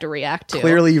sweat I have to react to.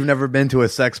 Clearly, you've never been to a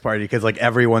sex party because like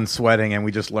everyone's sweating and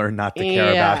we just learned not to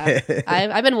care about it.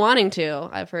 I've been wanting to.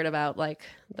 I've heard about like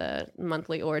the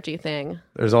monthly orgy thing.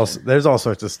 There's all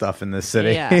sorts of stuff in this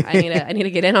city. Yeah, I need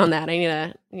to get in on that.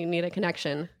 You need a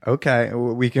connection. Okay,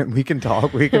 we can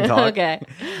talk. We can talk. Okay.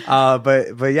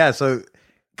 But yeah, so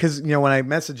because when I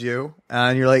message you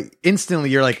and you're like instantly,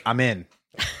 you're like, I'm in.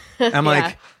 I'm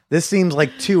like, this seems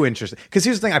like too interesting. Because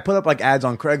here's the thing, I put up like ads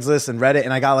on Craigslist and Reddit,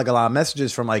 and I got like a lot of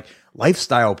messages from like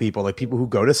lifestyle people, like people who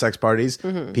go to sex parties,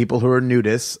 people who are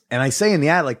nudists, and I say in the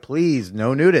ad like, please,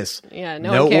 no nudists. Yeah,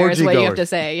 no one cares orgy what you have goers. to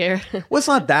say. Well, it's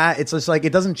not that. It's just like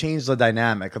it doesn't change the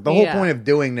dynamic. The whole Yeah. point of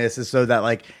doing this is so that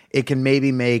like it can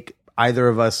maybe make either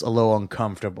of us a little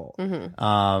uncomfortable.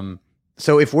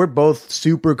 So if we're both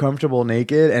super comfortable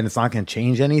naked and it's not going to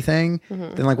change anything,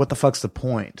 then like what the fuck's the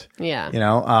point? Yeah.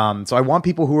 So I want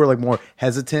people who are like more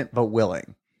hesitant but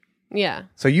willing. Yeah.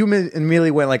 So you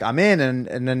immediately went like, I'm in,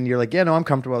 and then you're like, yeah, no, I'm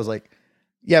comfortable. I was like,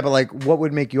 yeah, but like what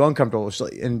would make you uncomfortable? So,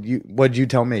 and what'd you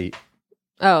tell me?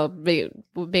 Oh, being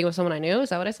with someone I knew? Is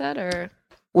that what I said? Or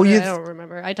Well, I don't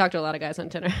remember. I talked to a lot of guys on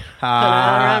Tinder.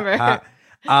 I don't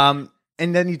remember.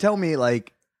 And then you tell me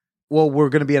like, well, we're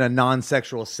going to be in a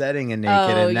non-sexual setting and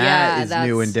naked, Oh, and that yeah, is new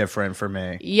that's- and different for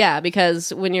me. Yeah,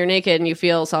 because when you're naked and you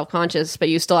feel self-conscious, but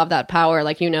you still have that power,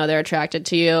 like they're attracted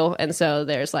to you, and so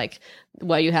there's like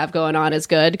what you have going on is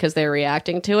good because they're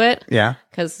reacting to it. Yeah.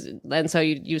 And so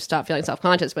you stop feeling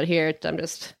self-conscious. But here, I'm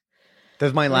just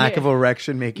Does my lack of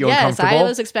erection make you yes, uncomfortable? I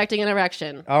was expecting an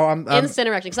erection. Oh, I'm Instant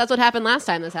erection, because that's what happened last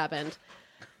time this happened.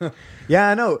 yeah,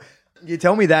 I know. You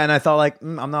tell me that, and I thought like,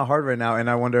 I'm not hard right now, and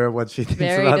I wonder what she thinks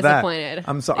Very about disappointed. that.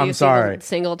 I'm You see the sorry.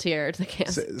 single tear to the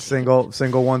cancer. Single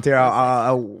one tier.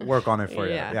 I'll work on it for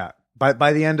you. Yeah. Yeah.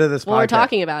 By the end of this Well, podcast, we're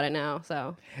talking about it now,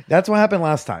 so that's what happened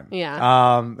last time. Yeah.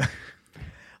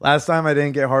 last time I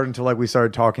didn't get hard until like we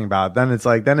started talking about it. Then it's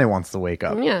like, then it wants to wake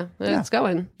up. Yeah, it's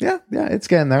going. Yeah, it's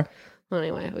getting there. Well,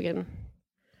 anyway,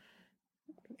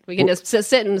 we can just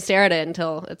sit and stare at it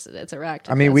until it's erect.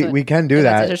 I mean, we can do if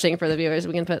that. That's interesting for the viewers.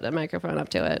 We can put the microphone up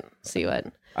to it, see what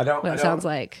it sounds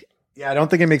like. Yeah, I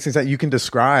don't think it makes any sense. You can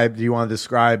describe. Do you want to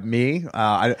describe me?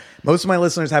 Most of my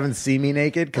listeners haven't seen me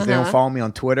naked because they don't follow me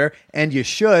on Twitter, and you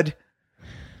should.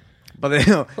 But they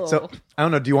don't. Cool. So I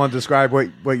don't know. Do you want to describe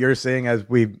what you're seeing as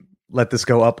we let this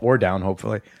go up or down?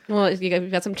 Hopefully. Well,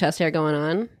 you've got some chest hair going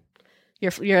on.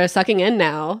 You're sucking in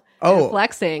now. Oh, you're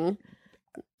flexing.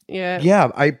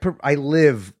 Yeah. I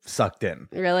live sucked in.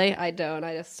 Really? I don't.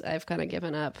 I've kind of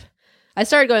given up. I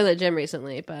started going to the gym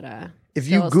recently, but if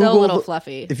still, you Google still a little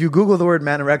fluffy. If you Google the word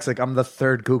manorexic, I'm the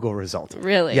third Google result.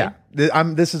 Really? Yeah.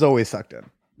 This is always sucked in.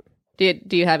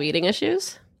 Do you have eating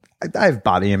issues? I have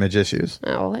body image issues.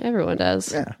 Oh, well, everyone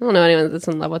does. Yeah. I don't know anyone that's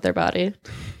in love with their body.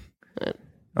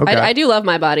 Okay. I do love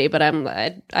my body, but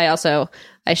I also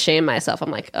shame myself.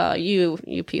 I'm like, oh, you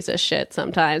piece of shit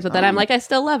sometimes. But then I'm like, I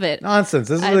still love it. Nonsense.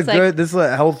 This is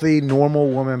a healthy,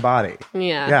 normal woman body.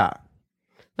 Yeah. Yeah.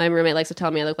 My roommate likes to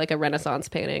tell me I look like a Renaissance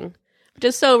painting, which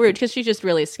is so rude because she's just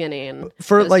really skinny and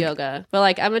For, does like- yoga. But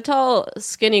like, I'm a tall,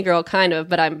 skinny girl, kind of,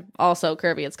 but I'm also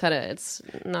curvy.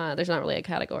 There's not really a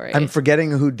category. I'm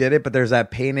forgetting who did it, but there's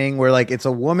that painting where like it's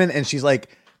a woman and she's like,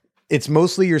 it's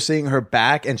mostly you're seeing her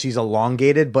back and she's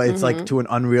elongated, but it's like to an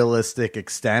unrealistic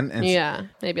extent. And yeah,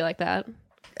 maybe like that.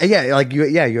 yeah, like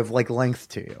you have like length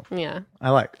to you. Yeah. I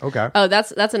like. Okay. Oh,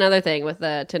 that's another thing with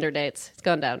the Tinder dates. It's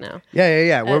going down now.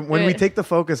 Yeah. When we take the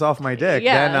focus off my dick,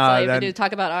 Yeah, then that's all you have to do.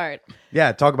 Talk about art.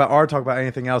 yeah, talk about art, talk about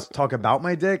anything else, talk about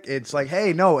my dick. It's like,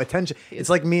 hey, no, attention. It's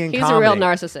like me and He's comedy. a real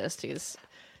narcissist.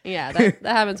 That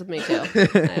happens with me too.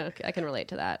 I can relate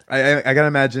to that. I gotta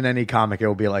imagine any comic, it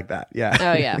will be like that. Yeah.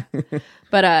 Oh yeah.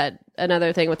 But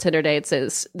another thing with Tinder dates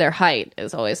is their height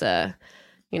is always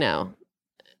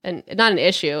and not an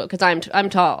issue because I'm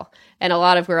tall, and a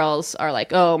lot of girls are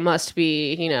like, oh, must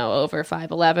be over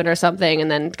 5'11" or something,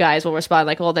 and then guys will respond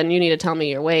like, well, then you need to tell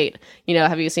me your weight.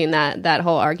 Have you seen that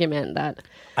whole argument that?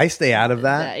 I stay out of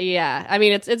that. Yeah, I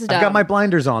mean it's dumb. I've got my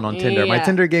blinders on Tinder. My Yeah.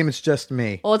 Tinder game is just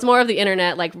me. Well, it's more of the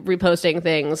internet, like reposting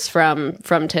things from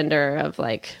Tinder of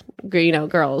like,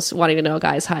 girls wanting to know a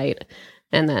guy's height,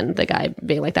 and then the guy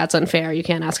being like, "That's unfair. You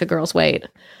can't ask a girl's weight."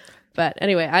 But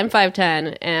anyway, I'm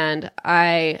 5'10", and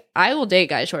I will date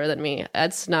guys shorter than me.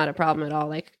 That's not a problem at all.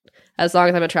 Like as long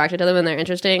as I'm attracted to them and they're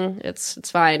interesting, it's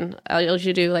fine. I'll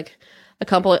usually do like a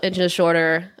couple of inches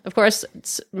shorter. Of course,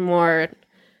 it's more.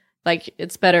 Like,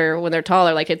 it's better when they're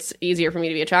taller. Like, it's easier for me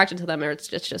to be attracted to them, or it's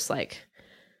just like,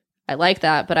 I like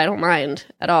that, but I don't mind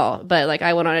at all. But, like,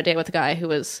 I went on a date with a guy who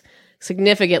was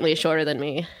significantly shorter than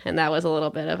me, and that was a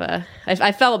little bit of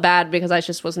I felt bad because I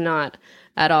just was not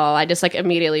at all. I just, like,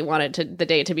 immediately wanted the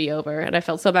date to be over, and I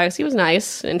felt so bad because he was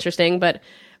nice, interesting, but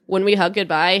when we hugged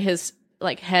goodbye, his,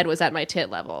 like, head was at my tit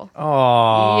level.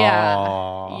 Oh.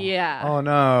 Yeah. Oh,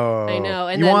 no. I know.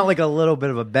 And you then, want, like, a little bit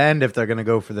of a bend if they're going to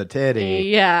go for the titty.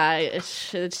 Yeah. It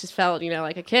just felt,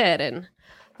 like a kid. And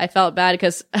I felt bad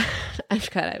because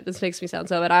this makes me sound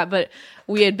so bad, but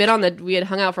we had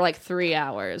hung out for like 3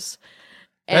 hours.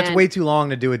 That's way too long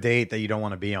to do a date that you don't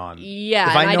want to be on. Yeah.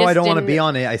 If I know I don't want to be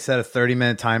on it, I set a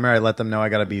 30-minute timer. I let them know I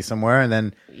got to be somewhere, and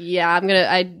then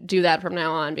I do that from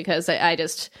now on because I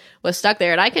just was stuck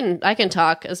there, and I can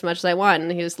talk as much as I want.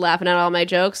 And he was laughing at all my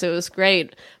jokes. It was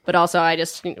great, but also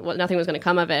nothing was going to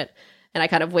come of it, and I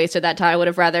kind of wasted that time. I would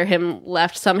have rather him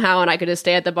left somehow, and I could just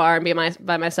stay at the bar and be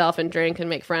by myself and drink and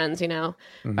make friends,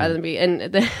 rather than be. And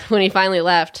then when he finally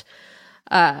left.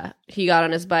 He got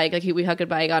on his bike, we hugged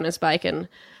goodbye, he got on his bike and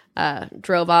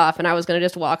drove off, and I was going to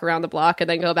just walk around the block and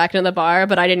then go back into the bar,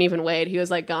 but I didn't even wait. He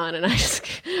was like gone, and I just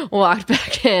walked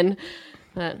back in.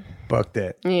 But, booked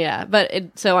it. Yeah, but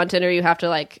so on Tinder, you have to,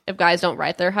 like, if guys don't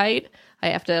write their height, I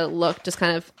have to look just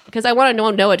kind of, because I want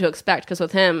to know what to expect, because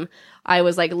with him, I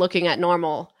was, like, looking at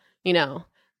normal,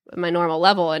 my normal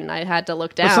level, and I had to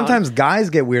look down. But sometimes guys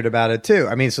get weird about it too.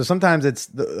 I mean, so sometimes it's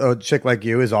a chick like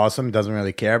you is awesome, doesn't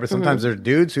really care, but sometimes there are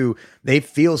dudes who they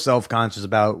feel self-conscious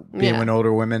about being with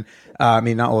older women. I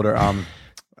mean, not older,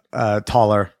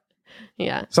 taller.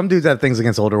 Yeah. Some dudes have things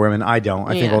against older women. I don't.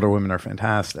 I think older women are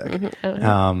fantastic.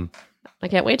 I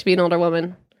can't wait to be an older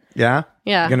woman. Yeah?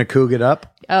 Yeah. You're gonna coog it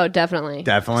up? Oh, definitely.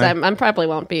 Definitely. 'Cause I'm probably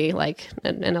won't be like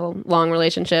in a long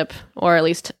relationship, or at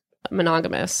least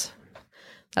monogamous.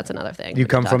 That's another thing. You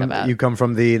come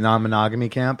from the non-monogamy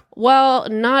camp? Well,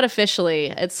 not officially.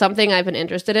 It's something I've been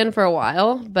interested in for a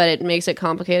while, but it makes it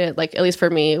complicated. Like, at least for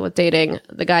me with dating,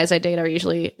 the guys I date are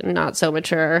usually not so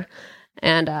mature,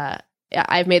 and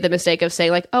I've made the mistake of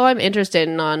saying like, oh, I'm interested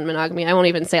in non-monogamy. I won't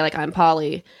even say like I'm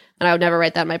poly, and I would never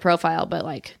write that in my profile. But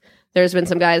like, there's been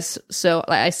some guys, so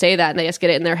like, I say that and they just get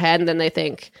it in their head, and then they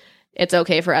think it's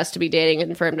okay for us to be dating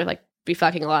and for him to like be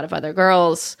fucking a lot of other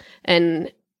girls,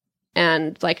 and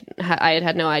like I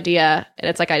had no idea, and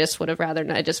it's like I just would have rather.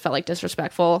 I just felt like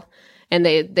disrespectful. And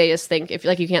they just think if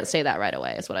like you can't say that right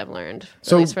away is what I've learned.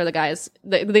 So, at least for the guys,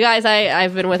 the guys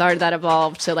I've been with aren't that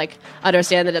evolved to like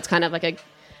understand that it's kind of like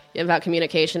about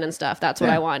communication and stuff. That's what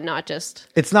I want, not just.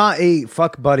 It's not a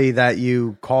fuck buddy that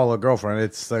you call a girlfriend.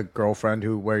 It's a girlfriend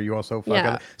where you also fuck.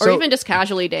 Yeah, or even just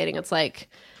casually dating. It's like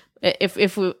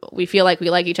if we feel like we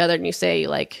like each other and you say you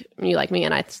like me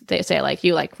and they say like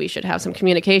you like, we should have some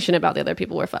communication about the other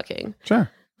people we're fucking. Sure.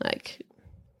 Like,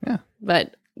 yeah,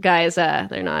 but guys,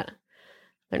 they're not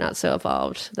so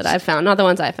evolved that I've found, not the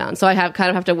ones I found. So I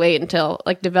have to wait until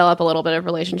like develop a little bit of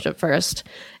relationship first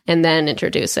and then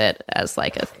introduce it as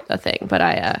like a thing. But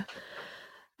I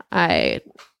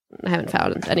haven't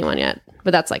found anyone yet,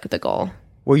 but that's like the goal.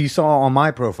 Well, you saw on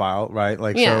my profile, right?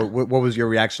 Like, so what was your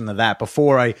reaction to that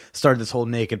before I started this whole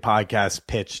naked podcast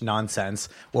pitch nonsense?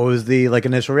 What was the like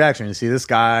initial reaction? You see this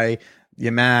guy,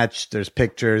 you match, there's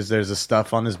pictures, there's a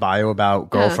stuff on his bio about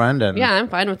girlfriend. And yeah, I'm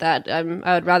fine with that. I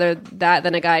would rather that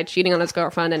than a guy cheating on his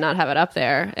girlfriend and not have it up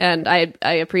there. And I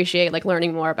appreciate like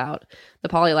learning more about the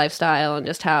poly lifestyle and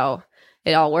just how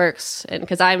it all works. And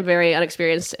because I'm very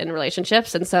unexperienced in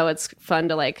relationships, and so it's fun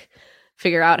to like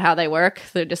figure out how they work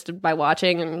just by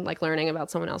watching and like learning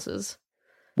about someone else's.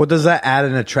 Well, does that add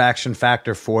an attraction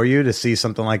factor for you to see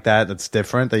something like that that's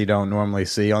different that you don't normally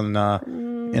see on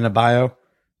in a bio?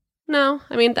 No,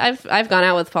 I mean I've gone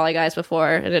out with poly guys before,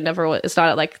 and it's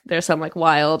not like there's some like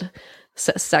wild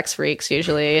sex freaks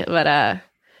usually, but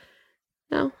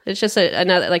no, it's just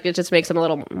another like it just makes them a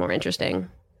little more interesting.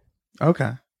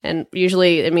 Okay, and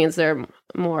usually it means they're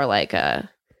more like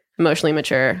emotionally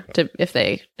mature if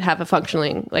they have a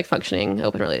functioning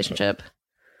open relationship.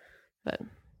 But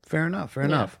fair enough.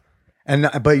 And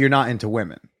but you're not into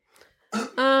women.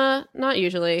 Not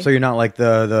usually. So you're not like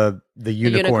the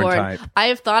unicorn type.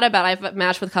 I've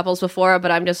matched with couples before,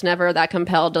 but I'm just never that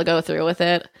compelled to go through with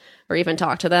it or even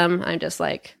talk to them. I'm just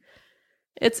like,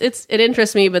 it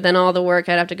interests me, but then all the work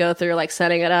I'd have to go through, like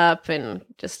setting it up, and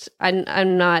just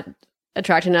I'm not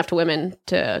attracted enough to women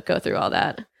to go through all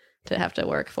that to have to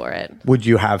work for it. Would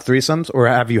you have threesomes, or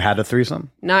have you had a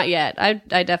threesome? Not yet. I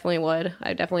definitely would.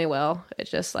 I definitely will.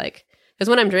 It's just like. Because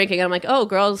when I'm drinking, I'm like, oh,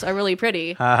 girls are really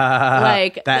pretty.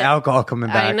 Like that alcohol coming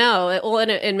back. I know.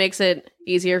 It makes it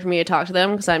easier for me to talk to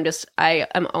them because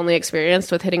I'm only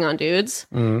experienced with hitting on dudes.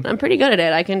 Mm. I'm pretty good at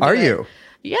it. I can. Are you?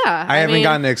 Yeah. I haven't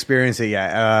gotten to experience it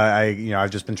yet.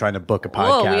 I've just been trying to book a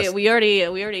podcast. Well, we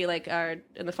already like are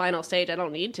in the final stage. I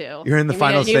don't need to. You're in the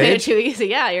final stage. You made it too easy.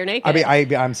 Yeah, you're naked. I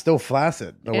mean, I'm still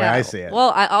flaccid the way I see it. Well,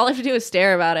 all I have to do is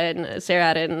stare at it,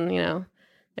 and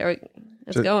there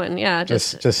it's going. Yeah,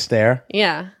 just stare.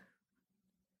 Yeah.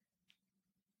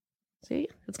 See,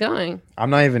 it's going. I'm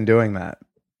not even doing that.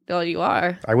 Oh, you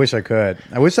are. I wish I could.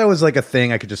 I wish that was like a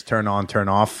thing I could just turn on, turn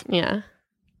off. Yeah.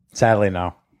 Sadly,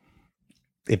 no.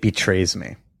 It betrays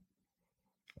me.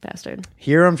 Bastard.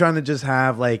 Here I'm trying to just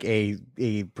have like a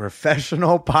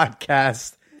professional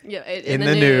podcast. Yeah, in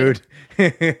the nude.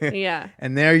 Yeah.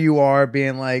 And there you are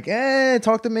being like, hey,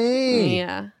 talk to me.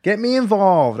 Yeah. Get me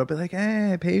involved. I'll be like,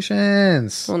 hey,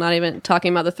 patience. Well, not even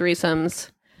talking about the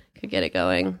threesomes could get it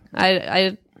going.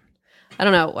 I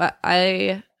don't know.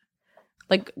 I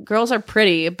like girls are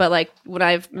pretty, but like when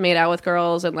I've made out with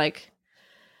girls and like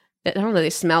I don't know, they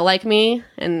smell like me.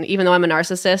 And even though I'm a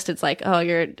narcissist, it's like, oh,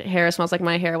 your hair smells like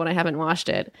my hair when I haven't washed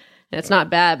it. And it's not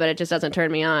bad, but it just doesn't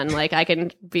turn me on. Like I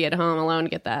can be at home alone,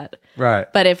 get that.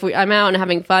 Right. But if I'm out and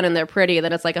having fun and they're pretty,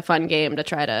 then it's like a fun game to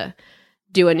try to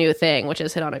do a new thing, which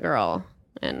is hit on a girl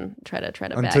and try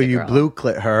to until you blue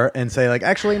clit her and say like,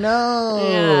 actually, no.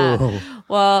 Yeah.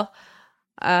 Well,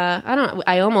 I don't know.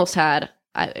 I almost had.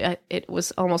 It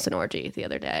was almost an orgy the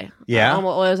other day. Yeah, it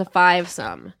was a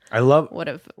 5-some. I love. Would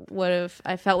have.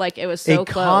 I felt like it was so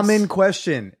close. Common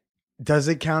question. Does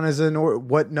it count as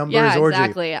what number is orgy? Yeah,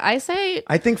 exactly.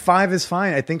 I think 5 is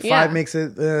fine. I think 5 makes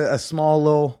it a small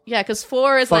little. Yeah, because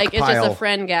 4 is like pile. It's just a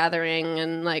friend gathering,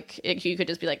 and like you could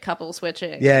just be like couple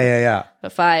switching. Yeah.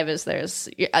 But 5 is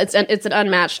it's an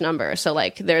unmatched number, so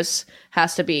like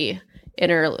has to be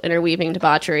interweaving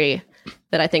debauchery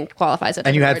that I think qualifies it.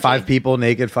 And you had 5 people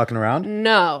naked fucking around?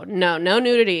 No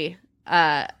nudity.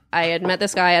 I had met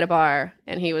this guy at a bar,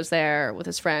 and he was there with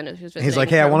his friend. He's like,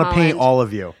 "Hey, I want to paint all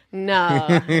of you." No,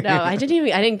 I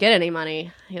didn't get any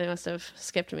money. He must have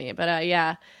skipped me. But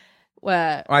yeah,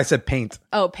 What? Oh, I said paint.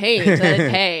 Oh, paint. I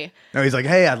said pay. No, he's like,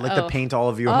 hey, I'd like to paint all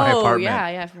of you in my apartment.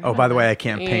 Yeah. Oh, by the way, I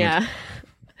can't paint. Yeah.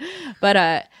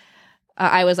 But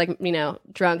I was like,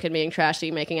 drunk and being trashy,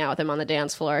 making out with him on the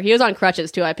dance floor. He was on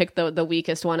crutches too. I picked the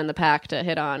weakest one in the pack to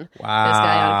hit on. Wow. This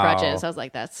guy on crutches. I was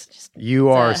like, that's just You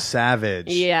are savage.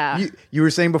 Yeah. You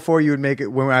were saying before you would make it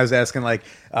when I was asking like,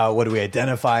 what do we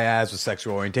identify as with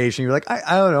sexual orientation? You're like,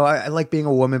 I don't know. I like being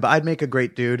a woman, but I'd make a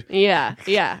great dude. Yeah.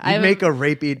 You'd make a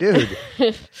rapey dude.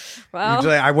 Well,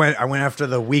 like, I went after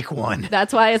the weak one.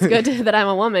 That's why it's good that I'm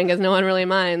a woman, because no one really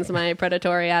minds my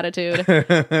predatory attitude.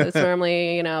 It's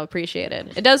normally, appreciated.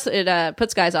 It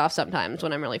puts guys off sometimes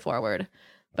when I'm really forward.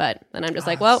 But then I'm just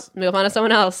like, well, move on to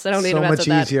someone else. I don't need to mess with that.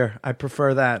 So much easier. I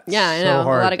prefer that. Yeah, I so know.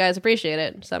 hard. A lot of guys appreciate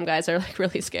it. Some guys are like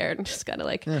really scared and just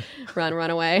gotta run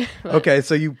away. But, okay,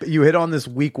 so you hit on this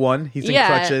weak one. He's in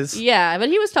crutches. Yeah, but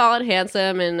he was tall and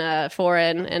handsome and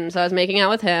foreign, and so I was making out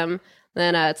with him.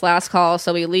 Then it's last call,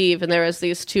 so we leave, and there was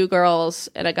these two girls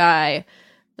and a guy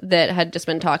that had just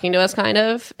been talking to us, kind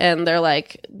of, and they're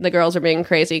like, the girls are being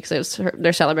crazy because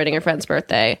they're celebrating her friend's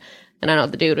birthday, and I know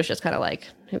the dude was just kind of like,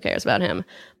 who cares about him?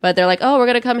 But they're like, oh, we're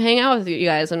gonna come hang out with you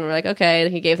guys, and we're like, okay.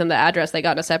 And he gave them the address. They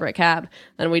got in a separate cab,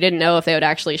 and we didn't know if they would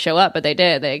actually show up, but they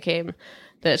did. They came.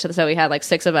 So we had like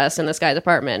 6 of us in this guy's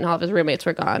apartment, and all of his roommates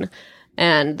were gone,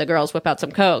 and the girls whip out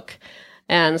some coke,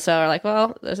 and so we're like,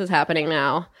 well, this is happening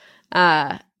now.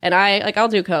 And I'll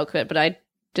do coke, but I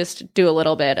just do a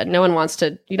little bit. And no one wants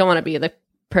to. You don't want to be the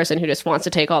person who just wants to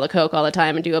take all the coke all the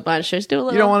time and do a bunch. Just do a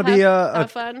little. You don't want to be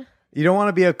have fun. You don't want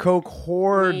to be a coke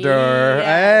hoarder.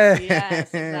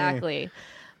 Yes, exactly.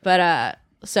 But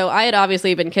so I had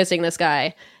obviously been kissing this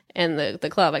guy in the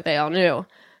club, like they all knew.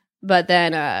 But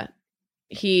then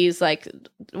he's like,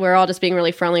 we're all just being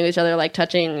really friendly with each other, like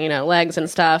touching, legs and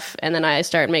stuff. And then I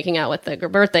start making out with the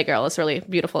birthday girl, this really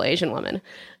beautiful Asian woman.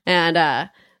 And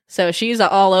so she's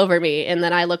all over me. And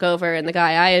then I look over, and the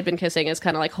guy I had been kissing is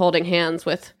kind of like holding hands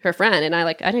with her friend. And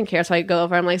I didn't care. So I go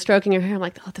over, I'm like stroking her hair. I'm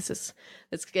like, oh, it's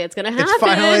going to happen.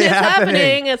 It's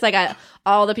happening. It's like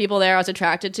all the people there I was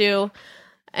attracted to.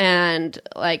 And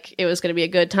like, it was going to be a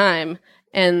good time.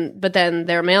 But then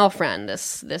their male friend,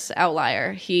 this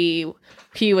outlier, he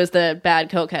was the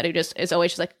bad cokehead who just is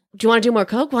always just like, do you want to do more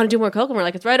coke? Want to do more coke? And we're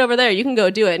like, it's right over there. You can go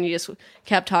do it. And he just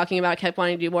kept talking about it, kept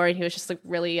wanting to do more. And he was just like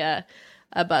really a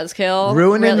buzzkill,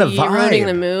 ruining the vibe, ruining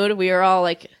the mood. We were all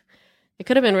like, it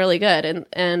could have been really good.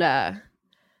 And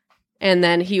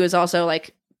then he was also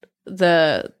like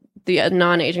the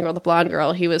non-Asian girl, the blonde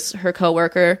girl. He was her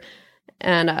coworker,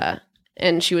 and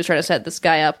she was trying to set this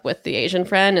guy up with the Asian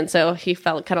friend, and so he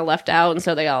felt kind of left out, and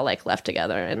so they all like left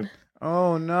together. And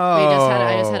oh no,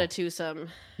 I just had a twosome.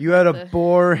 You had a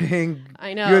boring.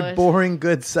 I know. You had boring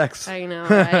good sex. I know,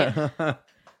 right?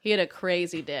 He had a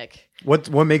crazy dick. What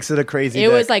makes it a crazy dick?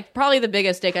 It was like probably the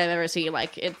biggest dick I've ever seen.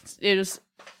 Like it was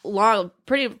long,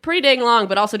 pretty dang long,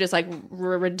 but also just like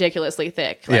ridiculously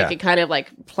thick. Like it kind of like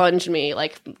plunged me.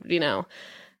 Like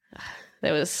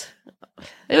it was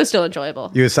still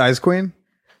enjoyable. You a size queen?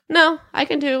 No, I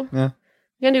can do. Yeah,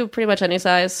 I can do pretty much any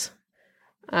size.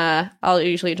 I'll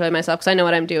usually enjoy myself because I know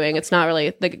what I'm doing. It's not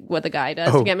really what the guy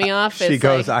does to get me off. She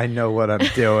goes, I know what I'm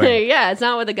doing. Yeah, it's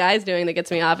not what the guy's doing that gets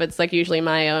me off. It's like usually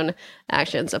my own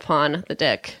actions upon the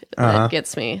dick that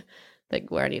gets me like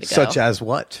where I need to go. Such as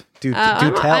what? Do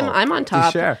tell. I'm on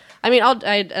top. Do share. I mean,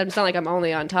 it's not like I'm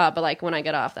only on top, but like when I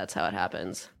get off, that's how it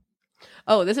happens.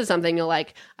 Oh, this is something you'll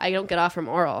like. I don't get off from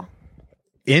oral.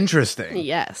 Interesting.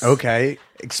 Yes. Okay.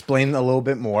 Explain a little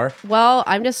bit more. Well,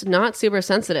 I'm just not super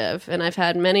sensitive, and I've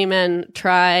had many men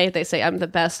try. They say I'm the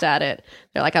best at it.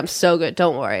 They're like, I'm so good.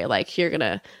 Don't worry. Like, you're going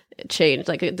to change.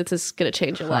 Like, this is going to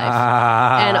change your life.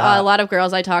 And a lot of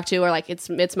girls I talk to are like,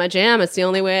 it's my jam. It's the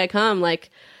only way I come.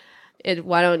 Like,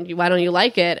 why don't you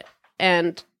like it?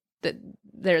 And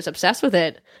they're just obsessed with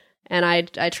it. And I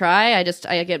try.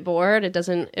 I get bored.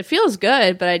 It feels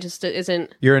good, but it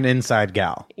isn't. You're an inside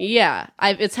gal. Yeah,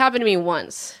 it's happened to me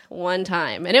one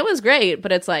time, and it was great.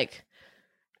 But it's like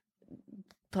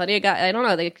plenty of guys. I don't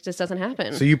know. It just doesn't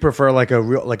happen. So you prefer like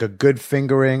a good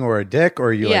fingering or a dick,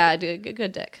 or you? Yeah,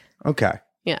 good dick. Okay.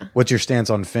 Yeah. What's your stance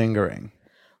on fingering?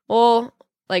 Well,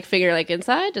 like finger like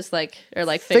inside, just like or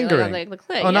like fingering. Like, the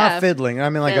clit. Oh, not fiddling. I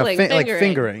mean like like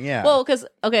fingering. Yeah. Well, because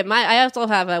I also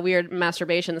have a weird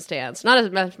masturbation stance. Not a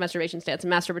masturbation stance, a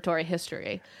masturbatory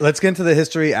history. Let's get into the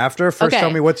history after. First,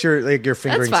 tell me what's your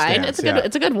fingering. That's fine. Stance.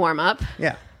 It's a good warm up.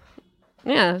 Yeah.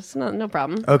 Yeah, it's no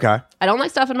problem. Okay. I don't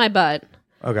like stuff in my butt.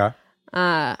 Okay.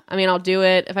 I mean, I'll do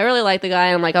it if I really like the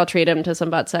guy. I'm like, I'll treat him to some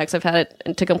butt sex. I've had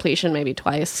it to completion maybe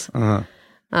twice.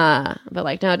 But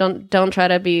like, no, don't try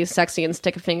to be sexy and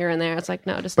stick a finger in there. It's like,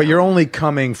 no, just. But you're only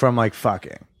coming from like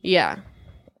fucking. Yeah,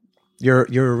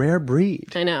 You're a rare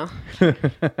breed. I know.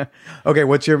 Okay,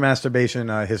 what's your masturbation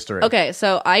history? Okay,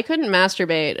 so I couldn't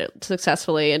masturbate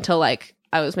successfully until like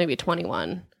I was maybe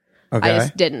 21. Okay. I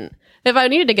just didn't. If I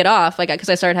needed to get off, like, because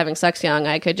I started having sex young,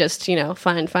 I could just,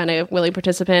 find a willing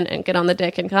participant and get on the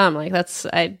dick and come. Like,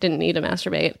 I didn't need to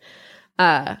masturbate.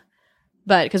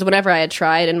 But because whenever I had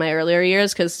tried in my earlier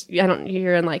years, because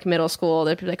you're in like middle school,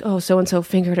 they'd be like, oh, so and so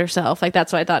fingered herself. Like,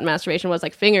 that's what I thought masturbation was,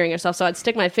 like fingering yourself. So I'd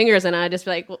stick my fingers in and I'd just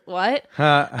be like, what?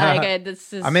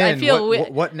 I feel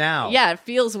weird. What now? Yeah, it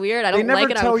feels weird. I don't like it.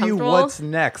 They never tell I'm you what's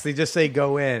next. They just say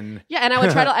go in. Yeah, and I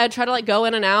would try to like go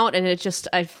in and out, and it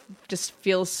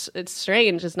feels it's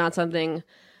strange. It's not something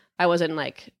I wasn't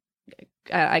like.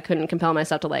 I couldn't compel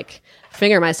myself to like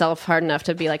finger myself hard enough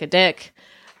to be like a dick.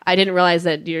 I didn't realize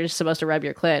that you're just supposed to rub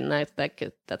your clit, and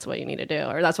that's what you need to do,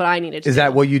 or that's what I needed to do. Is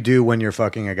that what you do when you're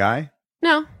fucking a guy?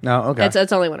 No. Okay.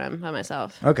 It's only when I'm by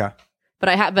myself. Okay.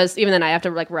 But even then I have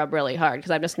to like rub really hard because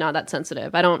I'm just not that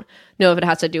sensitive. I don't know if it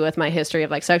has to do with my history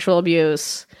of like sexual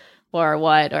abuse or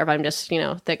what, or if I'm just,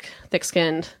 thick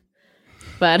skinned.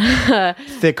 But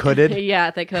thick hooded? Yeah,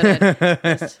 thick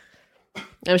hooded.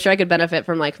 I'm sure I could benefit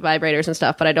from like vibrators and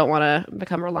stuff, but I don't want to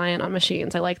become reliant on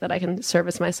machines. I like that I can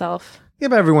service myself. Yeah,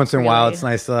 but every once in a while it's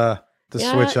nice to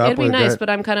switch up. It'd be nice, but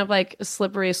I'm kind of like a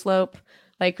slippery slope.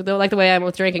 Like the way I'm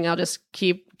with drinking, I'll just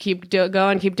keep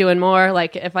going, keep doing more.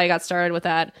 Like if I got started with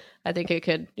that, I think it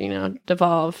could,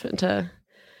 devolve into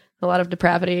a lot of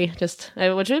depravity.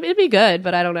 Which it'd be good,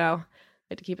 but I don't know. I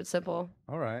had to keep it simple.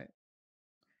 All right.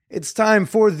 It's time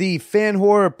for the fan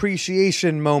whore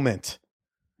appreciation moment.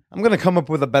 I'm going to come up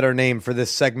with a better name for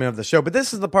this segment of the show, but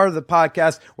this is the part of the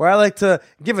podcast where I like to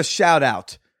give a shout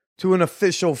out to an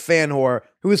official fan whore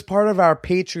who is part of our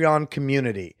Patreon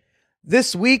community.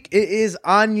 This week, it is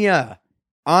Anya.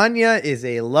 Anya is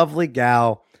a lovely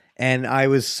gal, and I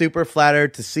was super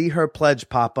flattered to see her pledge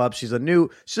pop up. She's a new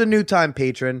time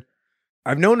patron.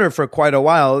 I've known her for quite a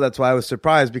while. That's why I was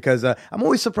surprised, because I'm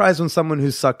always surprised when someone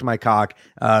who sucked my cock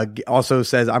also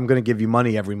says, I'm going to give you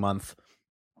money every month.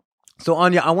 So,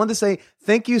 Anya, I want to say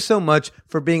thank you so much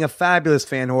for being a fabulous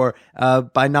fan whore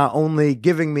by not only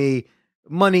giving me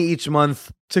money each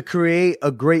month to create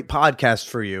a great podcast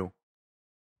for you,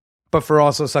 but for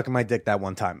also sucking my dick that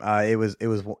one time. It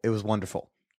was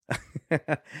wonderful.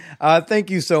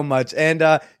 Thank you so much.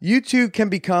 And you too can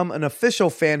become an official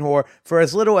fan whore for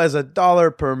as little as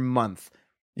 $1 per month.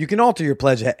 You can alter your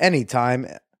pledge at any time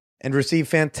and receive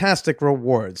fantastic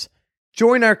rewards.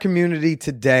 Join our community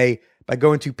today by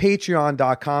going to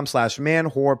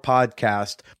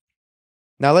patreon.com/manwhorepodcast.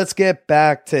 Now let's get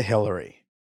back to Hillary.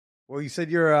 Well, you said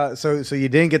you're so you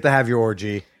didn't get to have your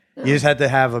orgy. You just had to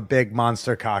have a big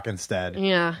monster cock instead.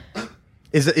 Yeah.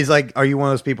 Is like, are you one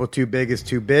of those people too big is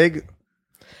too big?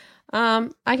 I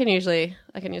can usually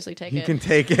take it. You can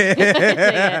take it.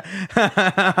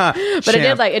 But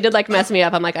it did mess me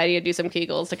up. I'm like, I need to do some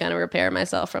Kegels to kind of repair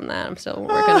myself from that. I'm still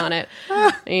working on it.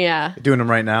 Yeah. You're doing them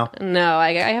right now? No,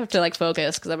 I have to like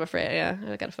focus because I'm afraid. Yeah,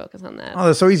 I got to focus on that. Oh,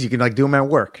 that's so easy. You can like do them at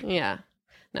work. Yeah.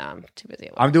 No, I'm too busy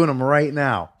at work. I'm doing them right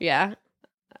now. Yeah.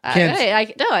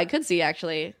 I could see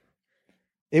actually.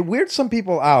 It weirds some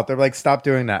people out. They're like, stop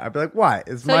doing that. I'd be like, why?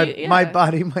 It's my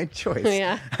body, my choice.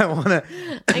 Yeah. I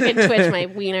can twitch my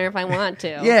wiener if I want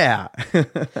to. Yeah.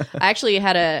 I actually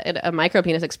had a micro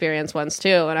penis experience once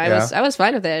too, and I was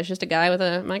fine with it. It's just a guy with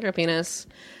a micro penis.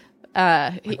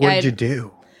 What did you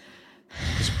do?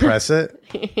 Just press it?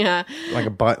 Yeah.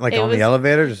 Like the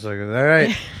elevator? Just like, all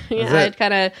right. Yeah, I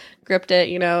kind of gripped it,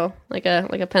 like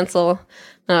a pencil.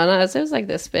 No, it was like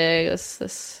this big.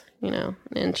 This an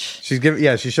inch. She's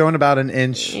showing about an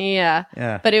inch. Yeah.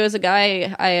 But it was a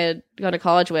guy I had gone to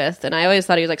college with, and I always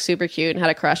thought he was like super cute and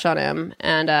had a crush on him.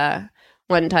 And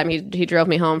one time he drove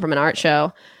me home from an art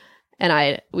show,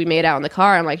 and we made out in the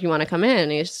car. I'm like, you want to come in?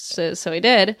 And so he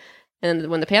did. And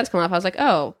when the pants come off, I was like,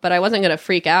 oh, but I wasn't going to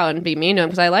freak out and be mean to him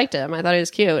because I liked him. I thought he was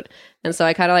cute. And so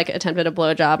I kind of like attempted a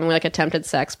blowjob, and we like attempted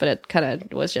sex, but it kind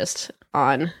of was just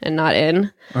on and not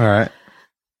in. All right.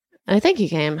 I think he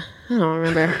came. I don't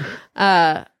remember.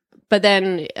 But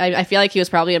then I feel like he was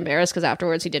probably embarrassed because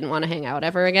afterwards he didn't want to hang out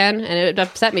ever again. And it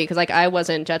upset me because like I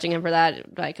wasn't judging him for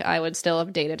that. Like I would still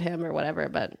have dated him or whatever.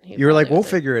 But you were like, we'll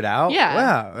figure it out. Yeah.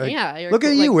 Wow. Yeah. Look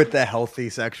at you with the healthy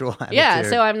sexual attitude. Yeah.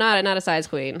 So I'm not a size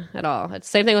queen at all. It's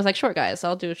the same thing with like short guys.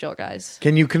 I'll do short guys.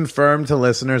 Can you confirm to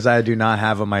listeners that I do not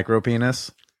have a micro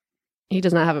penis? He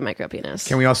does not have a micro penis.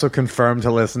 Can we also confirm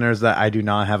to listeners that I do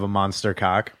not have a monster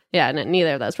cock? Yeah,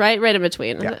 neither of those. Right in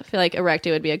between. Yeah. I feel like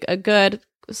erectio would be a good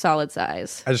solid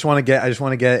size. I just want to get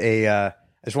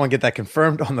I just want to get that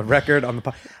confirmed on the record on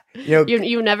the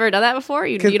You've never done that before?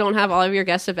 You don't have all of your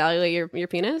guests evaluate your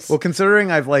penis? Well, considering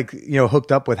I've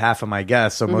hooked up with half of my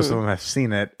guests, so most of them have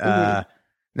seen it.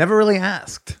 Never really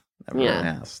asked. Really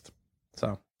asked.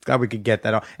 So glad we could get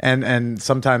that off. And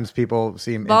sometimes people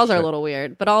seem balls are a little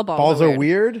weird, but all balls are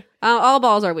weird. All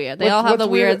balls are weird. They all have the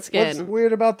weird skin. What's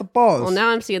weird about the balls? Well, now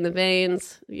I'm seeing the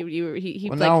veins. He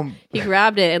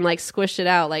grabbed it and like squished it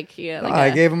out I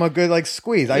gave him a good like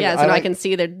squeeze. So I can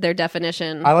see their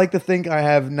definition. I like to think I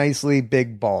have nicely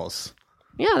big balls.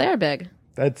 Yeah, they're big.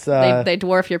 That's they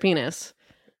dwarf your penis.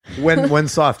 When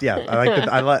soft, yeah.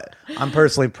 I'm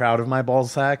personally proud of my ball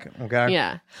sack. Okay.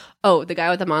 Yeah. Oh, the guy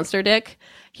with the monster dick.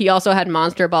 He also had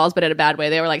monster balls, but in a bad way.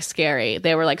 They were like scary.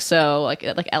 They were like so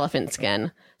like elephant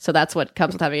skin. So that's what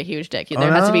comes with having a huge dick.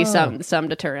 There has to be some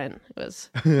deterrent. It was.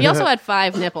 He also had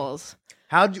 5 nipples.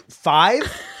 How'd you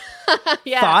 5?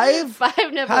 Yeah, 5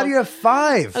 nipples. How do you have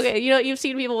 5? Okay, you've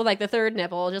seen people with like the 3rd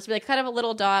nipple, just be like kind of a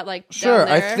little dot, like sure. Down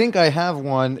there. I think I have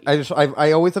one.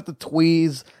 I always have to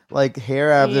tweeze like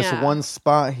hair out of this one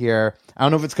spot here. I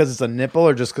don't know if it's because it's a nipple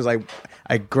or just because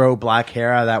I grow black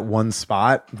hair out of that one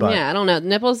spot. But yeah, I don't know.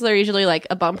 Nipples, they're usually like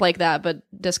a bump like that, but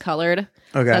discolored.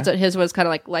 Okay, that's what his was, kind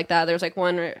of like that. There's like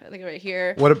one, I think right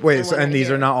here. And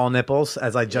these are not all nipples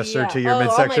as I gesture to your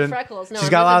midsection. All my freckles. No, she's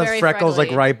got a lot of freckles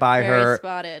like right by her.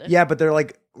 Spotted. Yeah, but they're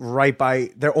like right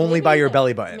by. They're only by your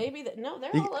belly button. No,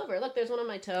 they're all over. Look, there's one on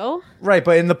my toe. Right,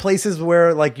 but in the places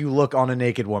where like you look on a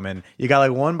naked woman, you got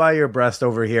like one by your breast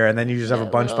over here, and then you just have a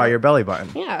bunch by your belly button.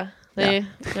 Yeah. They're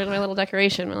my little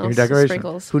decoration. My little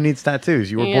sprinkles. Who needs tattoos?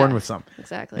 You were born with some.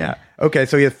 Exactly. Yeah. Okay,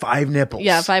 so you have 5 nipples.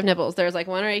 Yeah, 5 nipples. There's like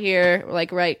one right here,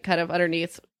 like right kind of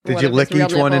underneath. Did you lick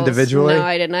each one individually? No,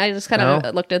 I didn't. I just kind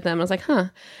of looked at them. I was like, huh.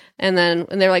 And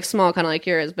they're like small, kind of like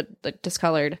yours, but like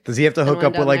discolored. Does he have to hook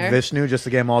up with like Vishnu just to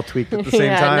get them all tweaked at the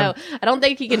same time? No, I don't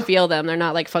think he can feel them. They're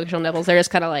not like functional nipples. They're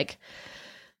just kind of like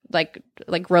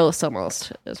gross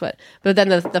almost is what. But then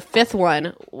the 5th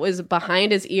one was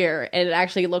behind his ear, and it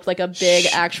actually looked like a big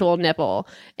actual nipple,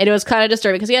 and it was kind of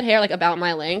disturbing because he had hair like about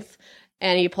my length,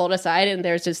 and he pulled aside and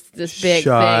there's just this big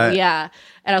thing. Yeah,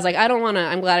 and I was like, I don't want to.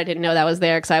 I'm glad I didn't know that was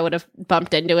there because I would have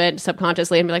bumped into it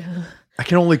subconsciously and be like, ugh. I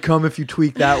can only come if you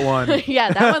tweak that one.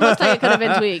 Yeah, that one looked like it could have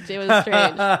been tweaked. It was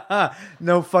strange.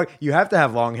 No fuck. You have to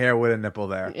have long hair with a nipple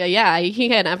there. Yeah, he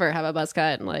can't ever have a buzz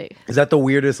cut. And like, is that the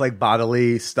weirdest like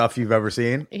bodily stuff you've ever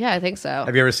seen? Yeah, I think so.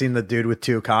 Have you ever seen the dude with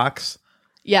 2 cocks?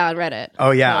 Yeah, on Reddit. Oh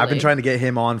yeah, totally. I've been trying to get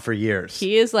him on for years.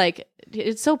 He is like,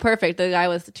 it's so perfect. The guy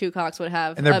with 2 cocks would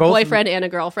have a boyfriend and a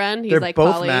girlfriend. He's like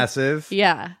both massive.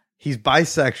 Yeah. He's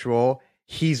bisexual.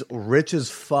 He's rich as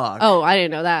fuck. Oh, I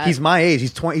didn't know that. He's my age.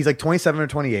 He's like 27 or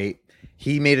 28.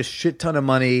 He made a shit ton of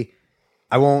money.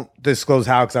 I won't disclose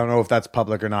how because I don't know if that's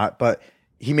public or not, but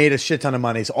he made a shit ton of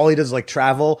money. So all he does is like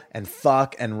travel and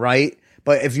fuck and write.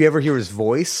 But if you ever hear his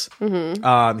voice, he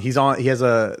has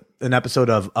an episode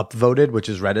of Upvoted, which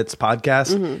is Reddit's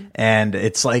podcast. And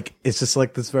it's just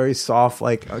like this very soft,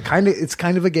 like it's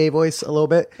kind of a gay voice a little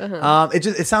bit.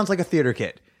 It sounds like a theater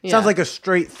kid. It sounds like a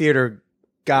straight theater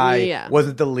guy,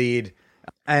 wasn't the lead.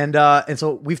 And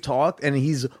so we've talked, and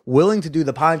he's willing to do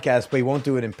the podcast, but he won't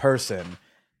do it in person.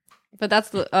 But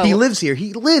that's he lives here.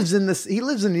 He lives in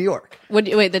New York.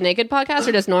 Wait, the naked podcast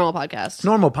or just normal podcast?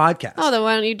 Normal podcast. Oh, then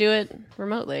why don't you do it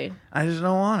remotely? I just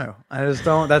don't want to. I just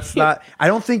don't. That's not. I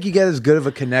don't think you get as good of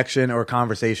a connection or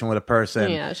conversation with a person.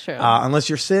 Yeah, that's true. Unless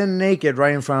you're sitting naked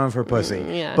right in front of her pussy.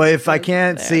 But if I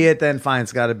can't see it, then fine.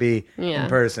 It's got to be in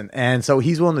person. And so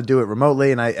he's willing to do it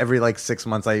remotely. And every like 6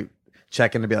 months I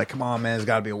check in to be like, come on, man, there's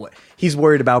got to be a way. He's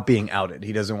worried about being outed.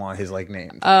 He doesn't want his like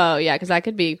name. Oh yeah, because that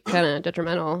could be kind of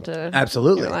detrimental to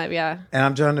absolutely your life. Yeah, and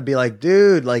I'm trying to be like,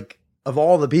 dude, like of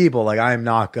all the people, like I'm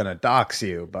not gonna dox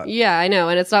you, but yeah, I know,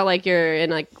 and it's not like you're in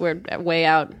like we're way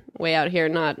out here,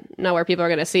 not where people are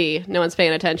gonna see. No one's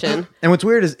paying attention. And what's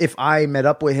weird is if I met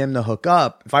up with him to hook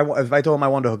up, if I told him I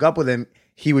wanted to hook up with him,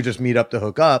 he would just meet up to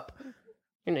hook up.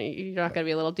 You know, you're not gonna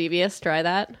be a little devious. Try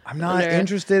that. I'm not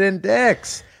interested in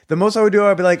dicks. The most I would do,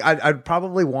 I'd be like, I'd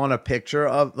probably want a picture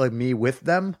of like me with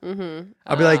them.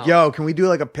 I'd be like, yo, can we do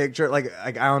like a picture? Like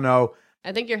I don't know.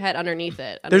 I think your head underneath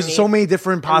it. There's so many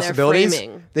different possibilities.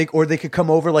 They could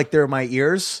come over like they're my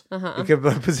ears. They could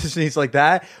position these like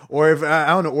that, or if I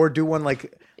don't know, or do one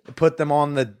like put them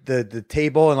on the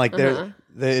table and like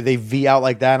they V out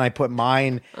like that, and I put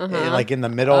mine like in the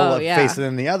middle, facing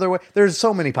them the other way. There's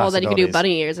so many possibilities. Well, then you could do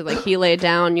bunny ears. Like he lay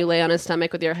down, you lay on his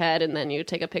stomach with your head, and then you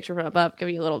take a picture from above, give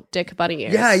you a little dick bunny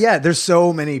ears. Yeah. There's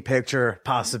so many picture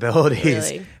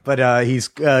possibilities, really? But he's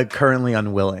currently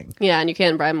unwilling. Yeah, and you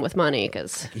can't bribe him with money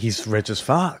because he's rich as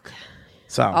fuck.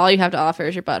 So all you have to offer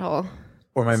is your butthole.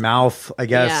 or my mouth, I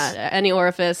guess. Yeah, any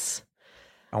orifice.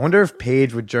 I wonder if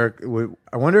Paige would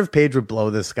I wonder if Paige would blow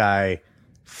this guy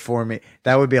for me.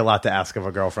 That would be a lot to ask of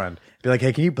a girlfriend. Be like,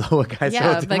 hey, can you blow a guy's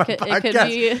throat through my podcast? It could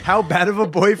be... How bad of a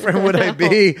boyfriend would I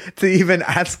be to even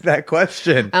ask that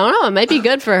question? I don't know. It might be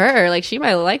good for her. Like, she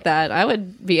might like that. I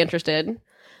would be interested.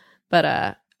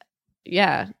 But,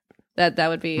 yeah, that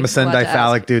would be... I'm a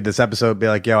send-diphthalic dude. This episode would be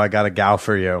like, yo, I got a gal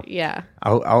for you. Yeah.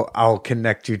 I'll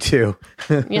connect you too.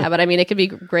 Yeah, but I mean, it could be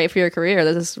great for your career.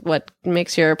 This is what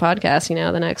makes your podcast,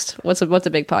 the next... What's a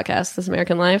big podcast? This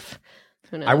American Life?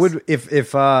 Who knows? I would... If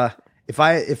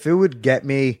it would get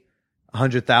me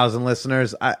 100,000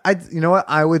 listeners, I you know what?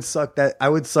 I would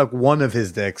suck one of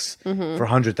his dicks for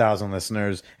 100,000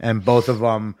 listeners, and both of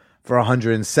them for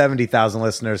 170,000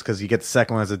 listeners, because you get the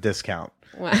second one as a discount.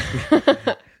 Wow.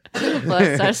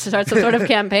 Well, start some sort of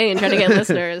campaign trying to get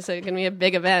listeners, so it can be a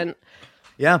big event.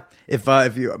 Yeah, if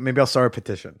you maybe I'll start a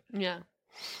petition. Yeah,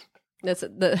 that's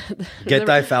get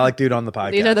diphthalic dude on the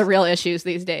podcast. These are the real issues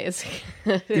these days.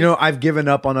 I've given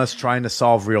up on us trying to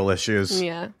solve real issues.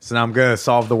 Yeah. So now I'm going to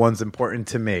solve the ones important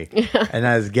to me. Yeah. And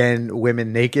that is getting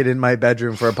women naked in my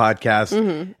bedroom for a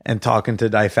podcast and talking to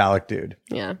diphthalic dude.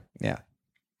 Yeah. Yeah.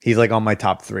 He's like on my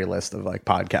top 3 list of like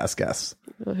podcast guests.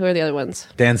 Who are the other ones?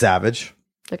 Dan Savage.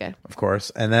 Okay. Of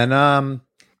course. And then I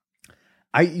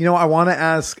want to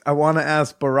ask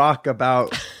Barack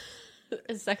about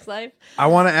his sex life. I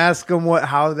want to ask him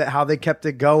how they kept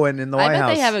it going in the White House. I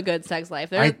bet they have a good sex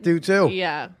life. I do too.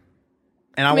 Yeah.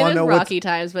 And I want to know rocky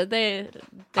times, but I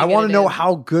want to know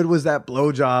how good was that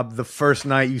blowjob the first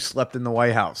night you slept in the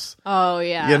White House. Oh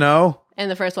yeah.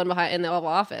 And the first one in the Oval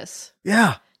Office.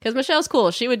 Yeah. Because Michelle's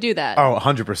cool. She would do that. Oh,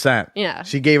 100%. Yeah.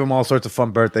 She gave him all sorts of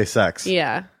fun birthday sex.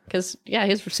 Yeah. Because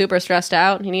he's super stressed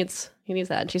out. He needs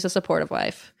that. And she's a supportive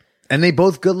wife. And they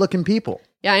both good looking people.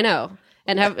 Yeah, I know.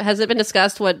 And has it been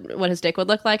discussed what his dick would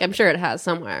look like? I'm sure it has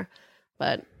somewhere,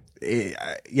 but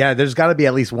yeah, there's got to be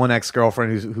at least one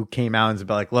ex-girlfriend who came out and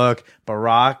been like, "Look,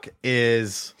 Barack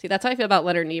is." See, that's how I feel about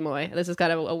Leonard Nimoy. This is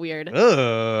kind of a weird.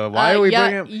 Why are we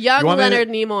bringing young Leonard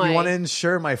Nimoy? You want to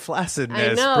ensure my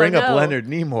flaccidness? Bring up Leonard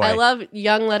Nimoy. I love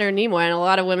young Leonard Nimoy, and a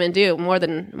lot of women do more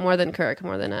than Kirk,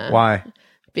 more than why?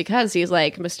 Because he's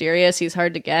like mysterious. He's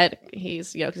hard to get.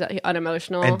 He's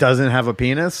unemotional and doesn't have a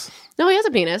penis. No, he has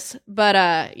a penis, but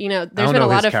there's been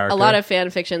a lot of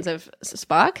fan fictions of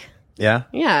Spock. Yeah,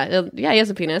 he has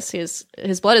a penis. His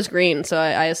blood is green, so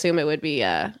I assume it would be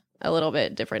a little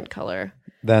bit different color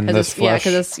than this flesh.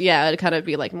 Yeah, because it'd kind of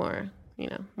be like more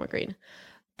more green.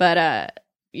 But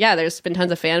there's been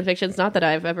tons of fan fictions. Not that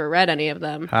I've ever read any of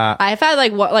them. I've had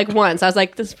like once. I was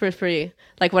like, this is pretty.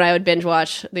 Like when I would binge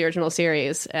watch the original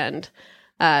series, and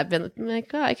I've been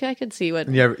like, oh, I could see what.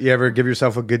 You ever give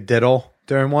yourself a good diddle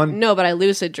during one? No, but I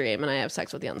lucid dream, and I have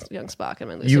sex with young Spock in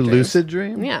my lucid dreams. Lucid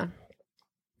dream? Yeah.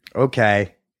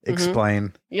 Okay.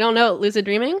 Explain. You don't know lucid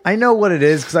dreaming? I know what it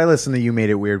is because I listen to You Made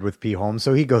It Weird with P. Holmes,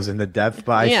 so he goes into depth,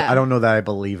 but I don't know that I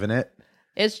believe in it.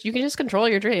 You can just control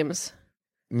your dreams.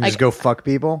 And just go fuck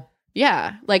people?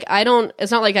 Yeah. Like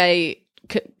it's not like I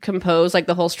compose like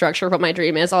the whole structure of what my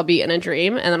dream is. I'll be in a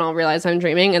dream and then I'll realize I'm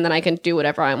dreaming and then I can do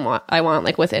whatever I want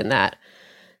like within that,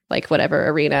 like whatever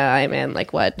arena I'm in,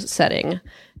 like what setting.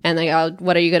 And then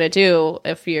what are you going to do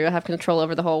if you have control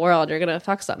over the whole world? You're going to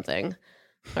fuck something.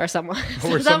 Or someone.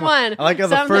 Someone. I like how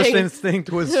the first instinct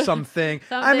was something.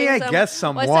 I mean, I guess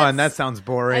someone. Well, that sounds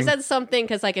boring. I said something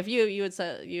because, like, if you would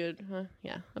say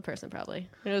a person probably.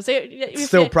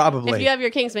 Still probably. If you have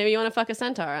your kinks, maybe you want to fuck a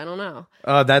centaur. I don't know.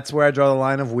 That's where I draw the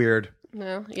line of weird.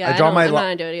 No, yeah, I'm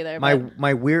not into it either.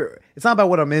 My weird. It's not about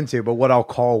what I'm into, but what I'll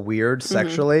call weird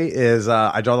sexually is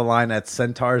I draw the line at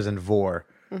centaurs and vor.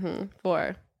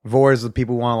 Vor is the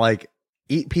people who want to like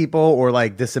eat people or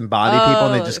like disembody people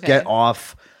and they just get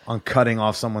off on cutting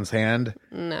off someone's hand.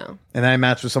 No. And then I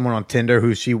matched with someone on Tinder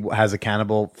who she has a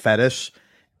cannibal fetish.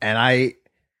 And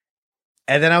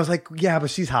then I was like, yeah, but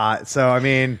she's hot. So, I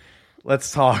mean,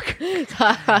 let's talk.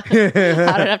 I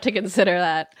don't have to consider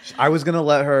that. I was going to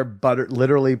let her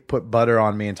literally put butter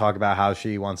on me and talk about how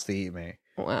she wants to eat me.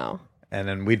 Wow. And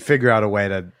then we'd figure out a way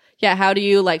to... Yeah, how do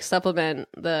you like supplement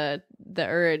the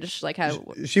urge? Like how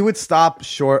she would stop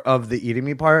short of the eating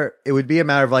me part. It would be a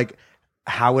matter of like,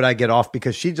 how would I get off?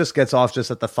 Because she just gets off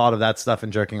just at the thought of that stuff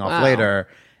and jerking off later.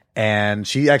 And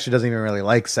she actually doesn't even really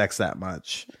like sex that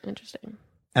much. Interesting.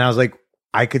 And I was like,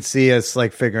 I could see us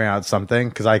like figuring out something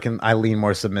because I lean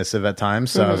more submissive at times.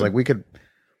 So I was like,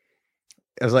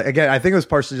 I was like, again, I think it was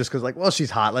partially just because, like, well,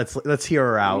 she's hot. Let's hear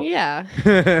her out. Yeah.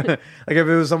 Like if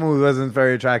it was someone who wasn't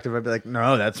very attractive, I'd be like,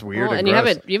 no, that's weird. Well, and you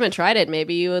haven't tried it.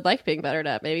 Maybe you would like being buttered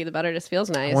up. Maybe the butter just feels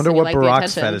nice. I wonder what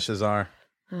Barack's fetishes are.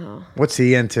 Oh. What's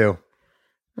he into?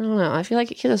 I don't know. I feel like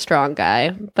he's a strong guy,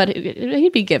 but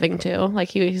he'd be giving too. Like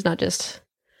he's not just,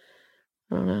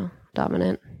 I don't know,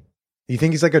 dominant. You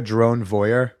think he's like a drone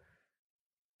voyeur?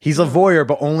 He's a voyeur,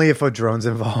 but only if a drone's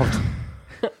involved.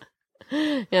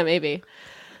 Yeah, maybe.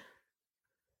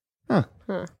 Huh.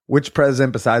 Which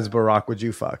president besides Barack would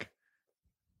you fuck?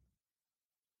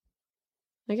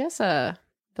 I guess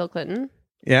Bill Clinton.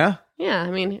 Yeah? Yeah,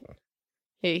 I mean,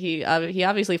 he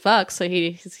obviously fucks, so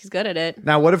he's good at it.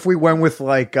 Now, what if we went with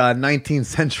like 19th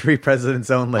century presidents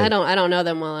only? I don't know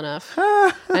them well enough.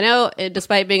 I know,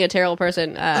 despite being a terrible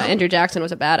person, Andrew Jackson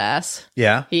was a badass.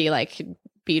 Yeah, he like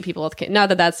beat people with canes. Not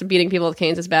that that's beating people with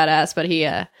canes is badass, but he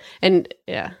and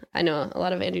yeah, I know a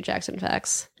lot of Andrew Jackson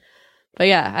facts. But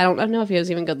yeah, I don't know if he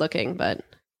was even good looking, but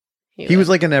he was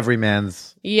like an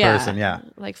everyman's person. Yeah,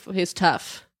 like he's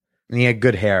tough, and he had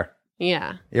good hair.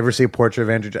 Yeah. You ever see a portrait of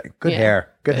Andrew Jackson? Good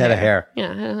hair. Good head of hair.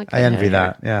 Yeah. I envy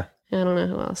that. Yeah. I don't know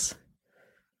who else.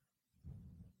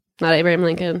 Not Abraham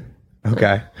Lincoln.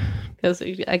 Okay. Because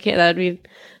I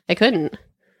couldn't.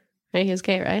 Right? He was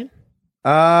gay,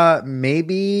 right?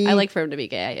 Maybe. I like for him to be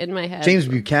gay in my head. James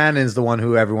Buchanan is the one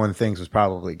who everyone thinks was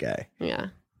probably gay. Yeah.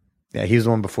 Yeah, he was the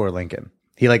one before Lincoln.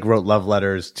 He like wrote love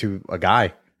letters to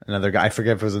another guy. I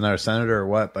forget if it was another senator or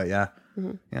what, but yeah.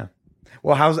 Mm-hmm. Yeah.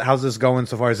 Well, how's this going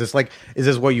so far? Is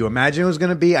this what you imagine it was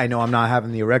going to be? I know I'm not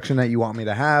having the erection that you want me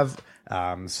to have.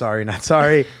 Sorry, not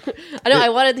sorry. I know. I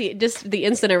wanted the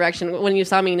instant erection. When you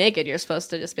saw me naked, you're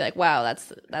supposed to just be like, "Wow, that's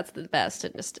the best."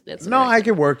 And just no, erection. I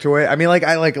can work to it. I mean,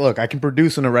 look, I can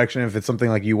produce an erection if it's something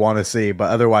like you want to see, but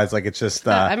otherwise, like it's just.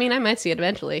 I mean, I might see it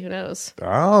eventually. Who knows?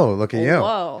 Oh, look at you!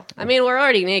 Whoa! I mean, we're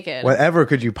already naked. Whatever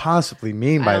could you possibly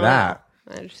mean by that?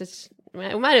 I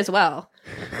might as well.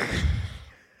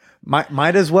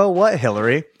 Might as well what,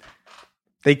 Hillary?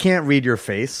 They can't read your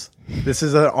face. This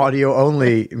is an audio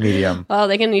only medium. Well,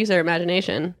 they can use their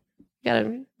imagination. You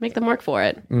gotta make them work for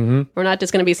it. Mm-hmm. We're not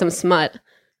just gonna be some smut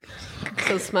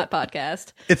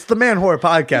podcast. It's the Man Whore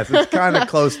podcast. It's kind of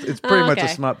close. It's pretty much a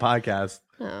smut podcast.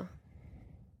 Oh,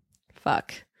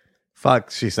 fuck,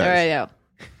 she says. There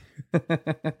we go.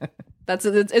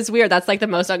 It's weird. That's like the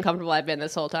most uncomfortable I've been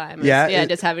this whole time.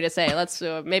 Just having to say, let's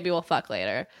maybe we'll fuck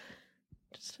later.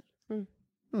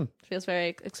 Feels very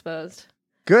exposed.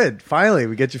 Good. Finally,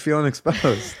 we get you feeling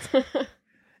exposed.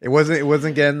 It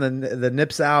wasn't getting the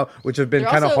nips out, which have been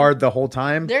kind of hard the whole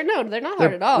time. They're not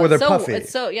hard at all. Or they're puffy.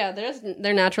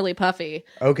 They're naturally puffy.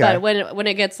 Okay. But when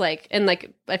it gets like, and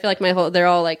like I feel like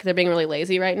they're being really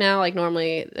lazy right now. Like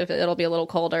normally it'll be a little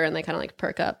colder and they kind of like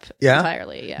perk up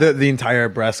entirely. Yeah. The entire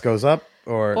breast goes up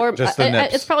or just the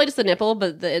nips? It's probably just the nipple,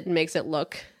 but it makes it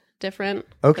look different.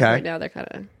 Okay. Right now they're kind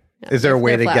of. Yeah, is there a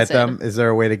way to get them? Is there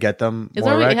a way to get them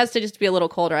more erect? It has to just be a little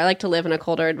colder. I like to live in a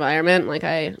colder environment. Like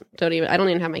I don't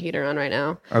even have my heater on right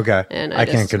now. Okay. And I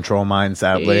can't control mine,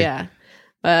 sadly. Yeah.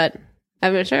 But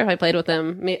I'm sure if I played with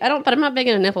them, but I'm not big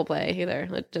into nipple play either.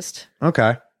 Like just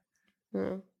okay.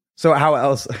 So how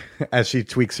else? As she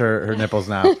tweaks her nipples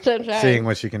now, seeing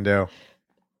what she can do.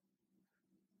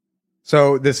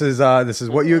 So this is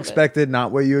what you expected,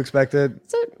 not what you expected.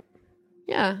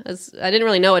 Yeah, I didn't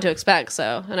really know what to expect,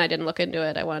 and I didn't look into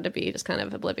it. I wanted to be just kind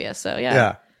of oblivious. So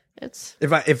yeah. It's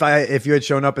if you had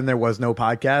shown up and there was no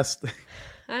podcast.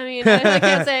 I mean, I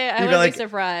can't say I wouldn't be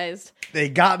surprised. They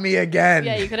got me again.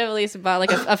 Yeah, you could have at least bought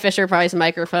like a Fisher Price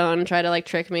microphone and try to like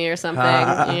trick me or something.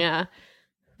 Yeah,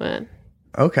 but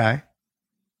okay,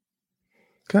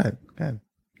 good. Do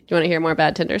you want to hear more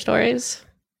bad Tinder stories,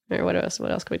 or what else?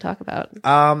 What else can we talk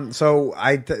about? So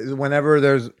whenever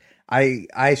there's.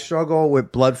 I struggle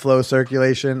with blood flow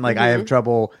circulation. Like I have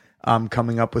trouble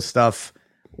coming up with stuff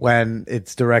when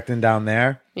it's directing down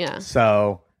there. Yeah.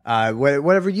 So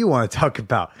whatever you want to talk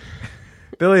about.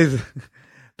 Billy's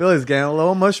getting a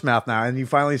little mush mouth now, and you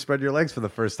finally spread your legs for the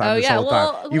first time whole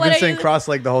time. You've been sitting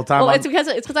cross-legged the whole time. Well, it's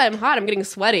because I'm hot. I'm getting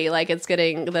sweaty. Like it's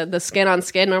getting the skin on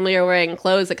skin. Normally you're wearing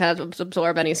clothes that kind of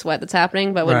absorb any sweat that's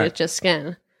happening, but when it's just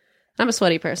skin. I'm a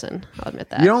sweaty person. I'll admit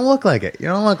that. You don't look like it.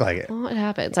 Well, it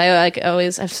happens.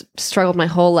 I've struggled my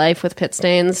whole life with pit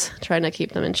stains, trying to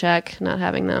keep them in check, not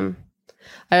having them.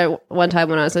 One time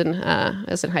when I was in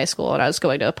high school and I was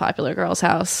going to a popular girl's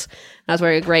house, and I was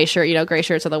wearing a gray shirt. You know, gray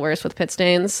shirts are the worst with pit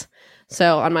stains.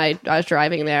 So I was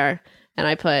driving there and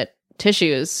I put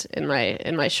tissues in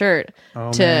my shirt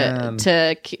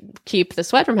to keep the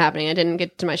sweat from happening. I didn't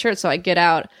get to my shirt, so I get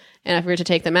out and I forget to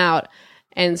take them out.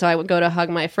 And so I would go to hug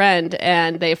my friend,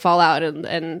 and they fall out,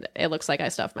 and it looks like I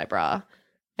stuffed my bra.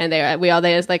 And they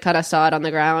just like kind of saw it on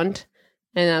the ground,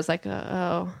 and I was like, it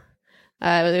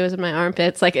was in my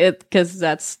armpits, like because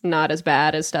that's not as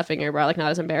bad as stuffing your bra, like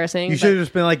not as embarrassing. You should have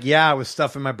just been like, yeah, I was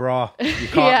stuffing my bra. You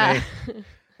caught me.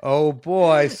 Oh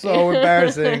boy, so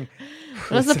embarrassing.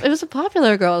 It was a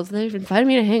popular girls. They invited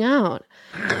me to hang out.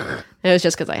 It was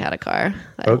just because I had a car.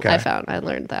 I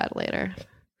learned that later.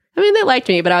 I mean, they liked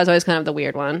me, but I was always kind of the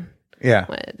weird one. Yeah.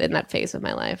 In that phase of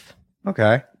my life.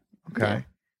 Okay. Yeah.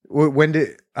 When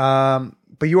did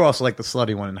but you were also like the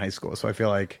slutty one in high school, so I feel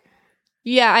like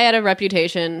Yeah, I had a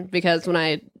reputation because when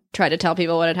I tried to tell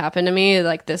people what had happened to me,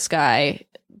 like this guy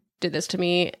did this to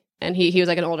me, and he was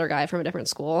like an older guy from a different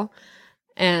school.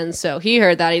 And so he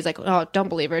heard that. He's like, oh, don't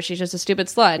believe her. She's just a stupid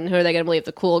slut. And who are they going to believe?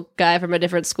 The cool guy from a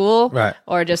different school? Right.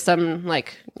 Or just some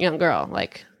like young girl?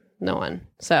 Like no one.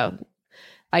 So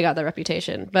I got the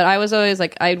reputation. But I was always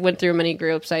like, I went through many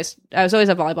groups. I was always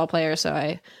a volleyball player, so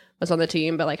I was on the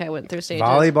team, but like I went through stages.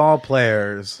 volleyball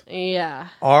players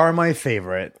are my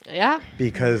favorite. Yeah.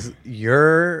 Because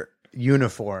your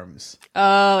uniforms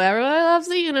Oh, everyone loves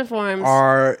the uniforms.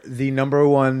 are the number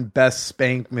one best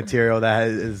spank material that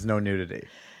is no nudity.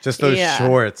 Just those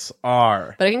shorts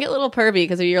are. But it can get a little pervy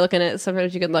because if you're looking at,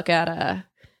 sometimes you can look at,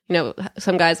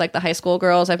 some guys like the high school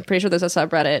girls. I'm pretty sure there's a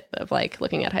subreddit of like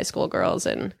looking at high school girls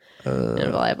and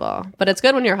volleyball. But it's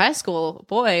good when you're a high school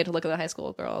boy to look at the high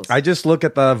school girls. I just look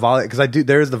at the volley because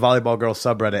there's the volleyball girls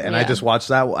subreddit, and I just watch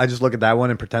that. I just look at that one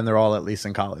and pretend they're all at least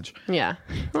in college. Yeah.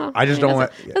 Well, I just don't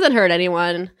want. It doesn't hurt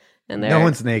anyone. And no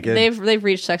one's naked. They've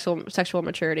reached sexual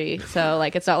maturity, so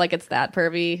like it's not like it's that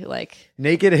pervy. Like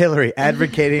Naked Hillary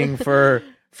advocating for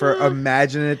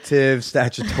imaginative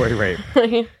statutory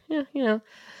rape. yeah.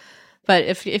 But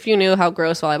if you knew how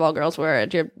gross volleyball girls were,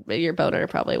 your boner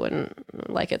probably wouldn't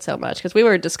like it so much because we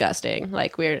were disgusting.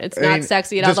 Like it's not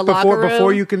sexy at all. The locker room.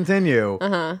 Before you continue,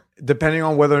 depending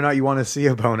on whether or not you want to see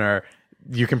a boner,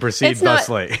 you can proceed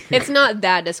thusly. It's not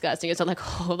that disgusting. It's not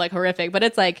like horrific, but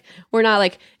it's like we're not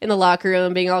like in the locker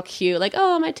room being all cute, like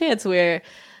oh my tits. We're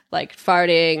like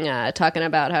farting, talking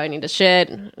about how I need to shit,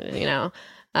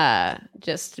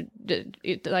 just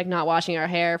like not washing our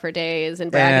hair for days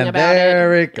and bragging about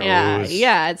there it. It goes.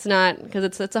 Yeah. It's not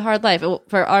because it's a hard life.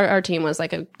 For our team was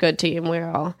like a good team. We were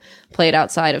all played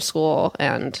outside of school,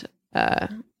 and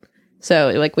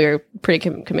so like we were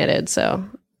pretty committed. So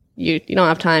you don't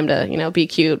have time to be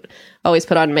cute. Always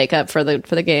put on makeup for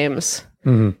the games.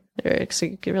 Mm-hmm. So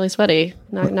you get really sweaty,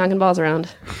 knocking balls around.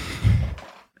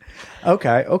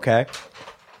 Okay.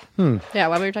 Yeah.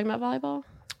 Why were you talking about volleyball?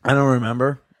 I don't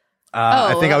remember.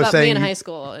 I think I was saying me in high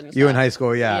school. And you in high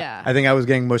school, yeah. I think I was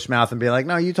getting mush mouth and being like,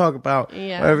 "No, you talk about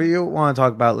whatever you want to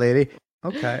talk about, lady."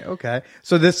 Okay.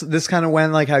 So this kind of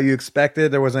went like how you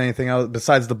expected. There wasn't anything else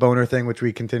besides the boner thing, which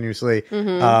we continuously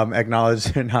acknowledge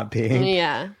there not being.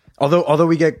 Yeah. Although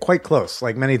we get quite close,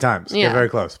 like many times, get very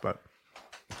close. But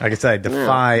like I said,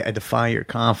 I defy your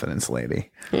confidence, lady.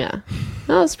 Yeah.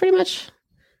 No, it's pretty much.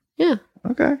 Yeah.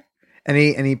 Okay.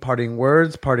 Any parting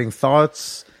words, parting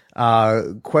thoughts?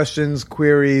 Questions,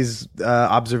 queries,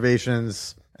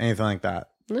 observations, anything like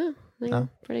that? No, I think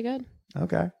pretty good.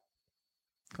 Okay.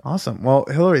 Awesome. Well,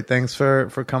 Hillary, thanks for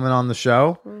coming on the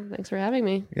show. Well, thanks for having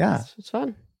me. Yeah. It's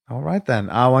fun. All right, then.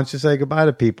 Why don't you say goodbye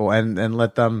to people and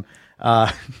let them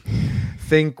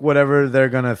think whatever they're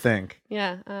going to think.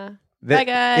 Yeah. Bye,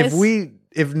 guys.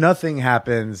 If nothing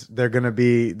happens, they're going to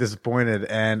be disappointed.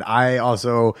 And I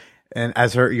also... And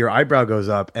as your eyebrow goes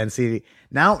up, and see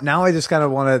now I just kind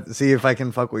of want to see if I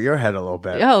can fuck with your head a little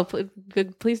bit. Oh,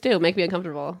 please do make me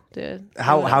uncomfortable, dude.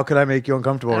 How could I make you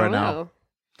uncomfortable right now?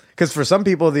 Because for some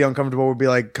people, the uncomfortable would be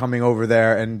like coming over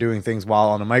there and doing things while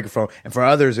on a microphone, and for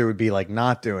others, it would be like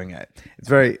not doing it. It's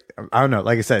very I don't know.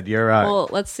 Like I said, you're. Well,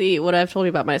 let's see what I've told you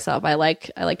about myself. I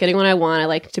like getting what I want. I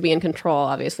like to be in control.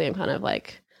 Obviously, I'm kind of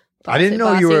like. I didn't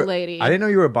know you were. Lady. I didn't know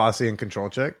you were a bossy and control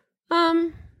chick.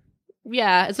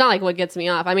 Yeah, it's not like what gets me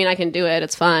off. I mean, I can do it.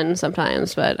 It's fun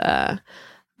sometimes, but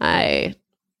I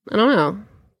don't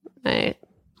know.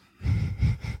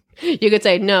 You could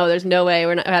say no. There's no way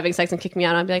we're not having sex and kick me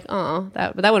out. I'd be like, oh,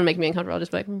 but that wouldn't make me uncomfortable. I'll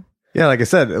just be like, Yeah, like I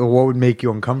said, what would make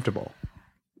you uncomfortable?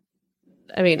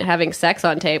 I mean, having sex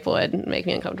on tape would make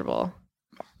me uncomfortable.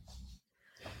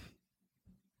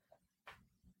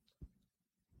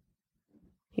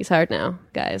 He's hard now,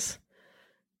 guys.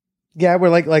 Yeah, we're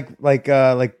like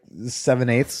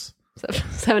 7/8.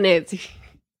 7/8.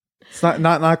 It's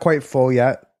not quite full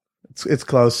yet. It's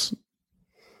close.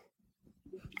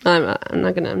 I'm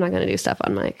not gonna do stuff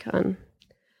on mic. I'm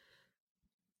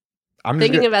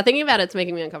thinking about it's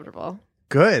making me uncomfortable.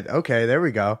 Good. Okay, there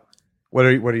we go. What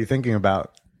are you thinking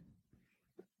about?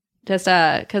 Just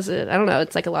because I don't know,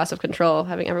 it's like a loss of control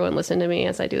having everyone listen to me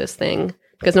as I do this thing.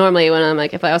 Because normally when I'm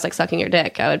like, if I was like sucking your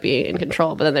dick, I would be in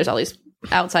control. But then there's all these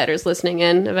outsiders listening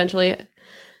in eventually,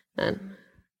 and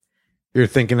you're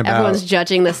thinking about everyone's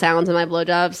judging the sounds of my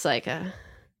blowjobs. Like,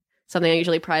 it's something I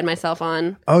usually pride myself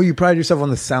on. Oh, you pride yourself on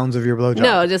the sounds of your blowjob?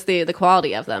 No, just the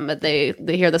quality of them. But they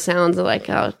hear the sounds of like,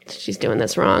 oh, she's doing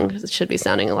this wrong. It should be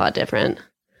sounding a lot different.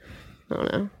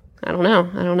 I don't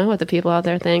know what the people out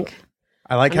there think.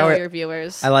 I like how your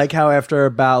viewers. I like how after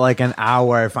about like an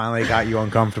hour, I finally got you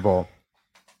uncomfortable.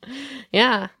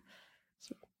 Yeah.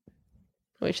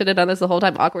 We should have done this the whole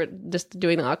time. Awkward, just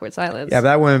doing the awkward silence. Yeah, but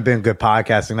that wouldn't have been good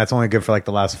podcasting. That's only good for like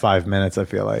the last 5 minutes, I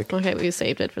feel like. Okay, we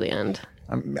saved it for the end.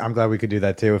 I'm glad we could do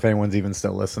that too, if anyone's even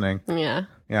still listening. Yeah.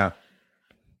 Yeah.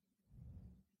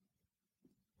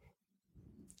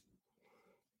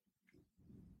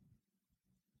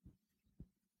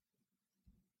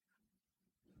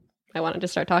 I wanted to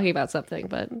start talking about something,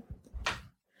 but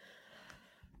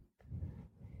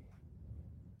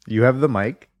You have the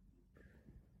mic.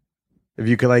 If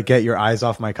you could like get your eyes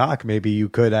off my cock, maybe you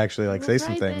could actually like say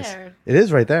some things. There. It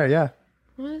is right there, yeah.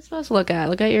 What am I supposed to look at?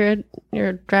 Look at your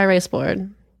dry erase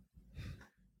board.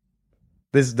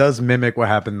 This does mimic what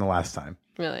happened the last time.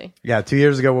 Really? Yeah, 2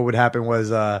 years ago, what would happen was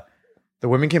the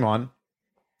women came on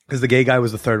because the gay guy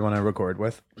was the third one I record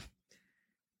with.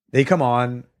 They come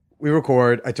on, we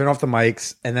record, I turn off the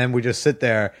mics, and then we just sit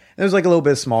there. And there's like a little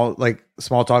bit of small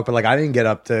talk, but like I didn't get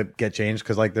up to get changed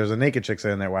because like there's a naked chick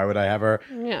sitting there. Why would I have her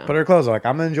put her clothes on? Like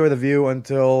I'm gonna enjoy the view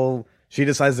until she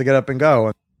decides to get up and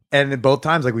go. And at both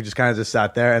times, like we just kind of just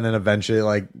sat there, and then eventually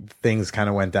like things kind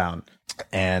of went down.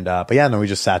 And but yeah, no, we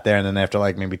just sat there, and then after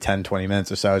like maybe 10, 20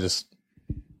 minutes or so, just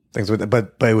things with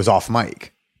but it was off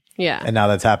mic. Yeah. And now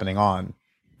that's happening on,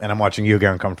 and I'm watching you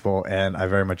get uncomfortable, and I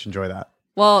very much enjoy that.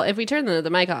 Well, if we turn the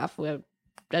mic off,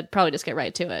 I'd probably just get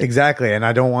right to it. Exactly, and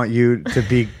I don't want you to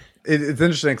be. It's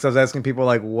interesting because I was asking people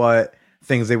like what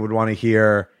things they would want to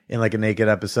hear in like a naked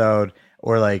episode,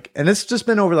 or like, and it's just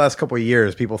been over the last couple of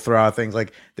years. People throw out things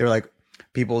like they're like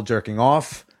people jerking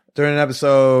off during an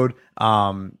episode,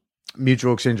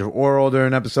 mutual exchange of oral during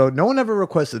an episode. No one ever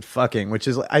requested fucking, which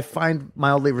is I find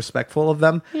mildly respectful of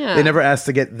them. Yeah. They never asked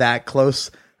to get that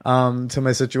close to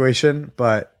my situation,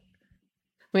 but.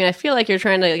 I mean, I feel like you're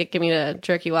trying to get me to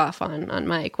jerk you off on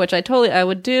mic, which I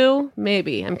would do.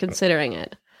 Maybe I'm considering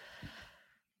it.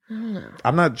 I don't know.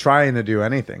 I'm not trying to do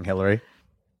anything, Hillary.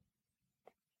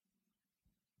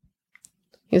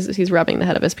 He's rubbing the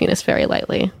head of his penis very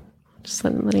lightly. Just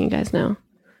letting you guys know.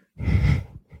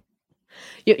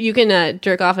 You can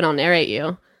jerk off and I'll narrate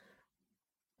you.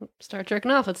 Start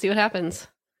jerking off. Let's see what happens.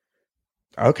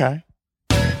 Okay.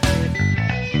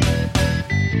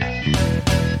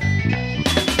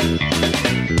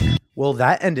 Well,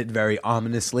 that ended very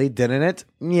ominously, didn't it?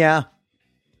 Yeah.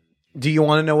 Do you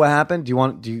want to know what happened? Do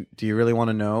you really want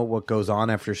to know what goes on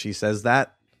after she says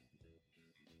that?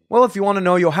 Well, if you want to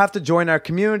know, you'll have to join our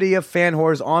community of fan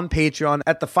whores on Patreon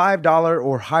at the $5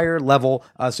 or higher level,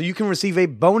 so you can receive a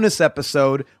bonus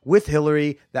episode with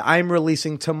Hillary that I'm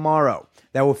releasing tomorrow.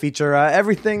 That will feature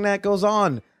everything that goes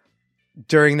on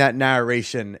during that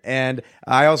narration. And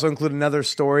I also include another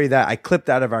story that I clipped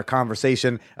out of our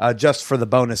conversation just for the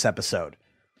bonus episode.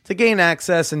 To gain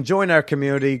access and join our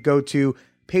community, go to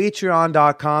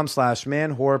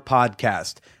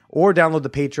patreon.com/manwhorepodcast or download the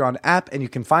Patreon app, and you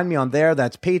can find me on there.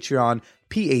 That's Patreon,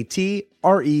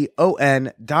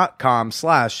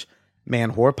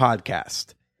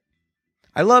 patreon.com/manwhorepodcast.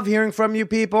 I love hearing from you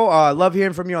people. I love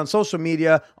hearing from you on social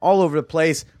media all over the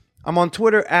place. I'm on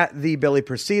Twitter at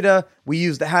 @TheBillyPresida. We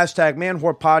use the hashtag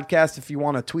ManWhorePodcast if you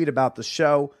want to tweet about the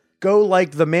show. Go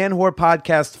like the Man Whore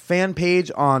Podcast fan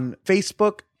page on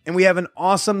Facebook. And we have an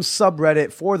awesome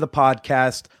subreddit for the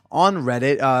podcast on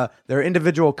Reddit. There are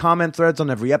individual comment threads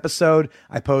on every episode.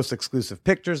 I post exclusive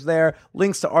pictures there,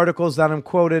 links to articles that I'm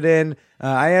quoted in.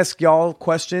 I ask y'all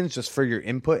questions just for your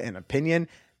input and opinion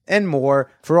and more.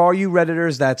 For all you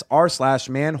Redditors, that's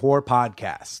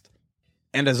r/ManWhorePodcast.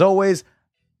 And as always,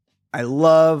 I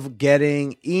love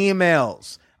getting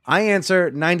emails. I answer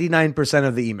 99%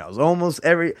 of the emails.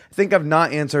 I think I've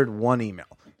not answered one email.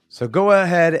 So go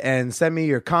ahead and send me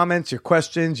your comments, your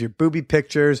questions, your booby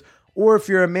pictures, or if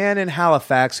you're a man in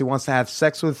Halifax who wants to have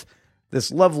sex with this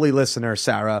lovely listener,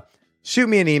 Sarah, shoot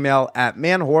me an email at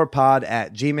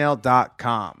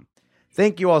manwhorepod@gmail.com.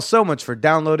 Thank you all so much for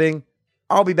downloading.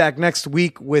 I'll be back next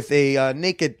week with a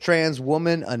naked trans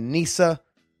woman, Anissa.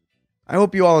 I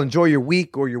hope you all enjoy your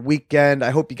week or your weekend.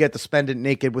 I hope you get to spend it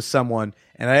naked with someone.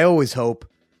 And I always hope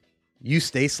you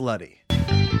stay slutty.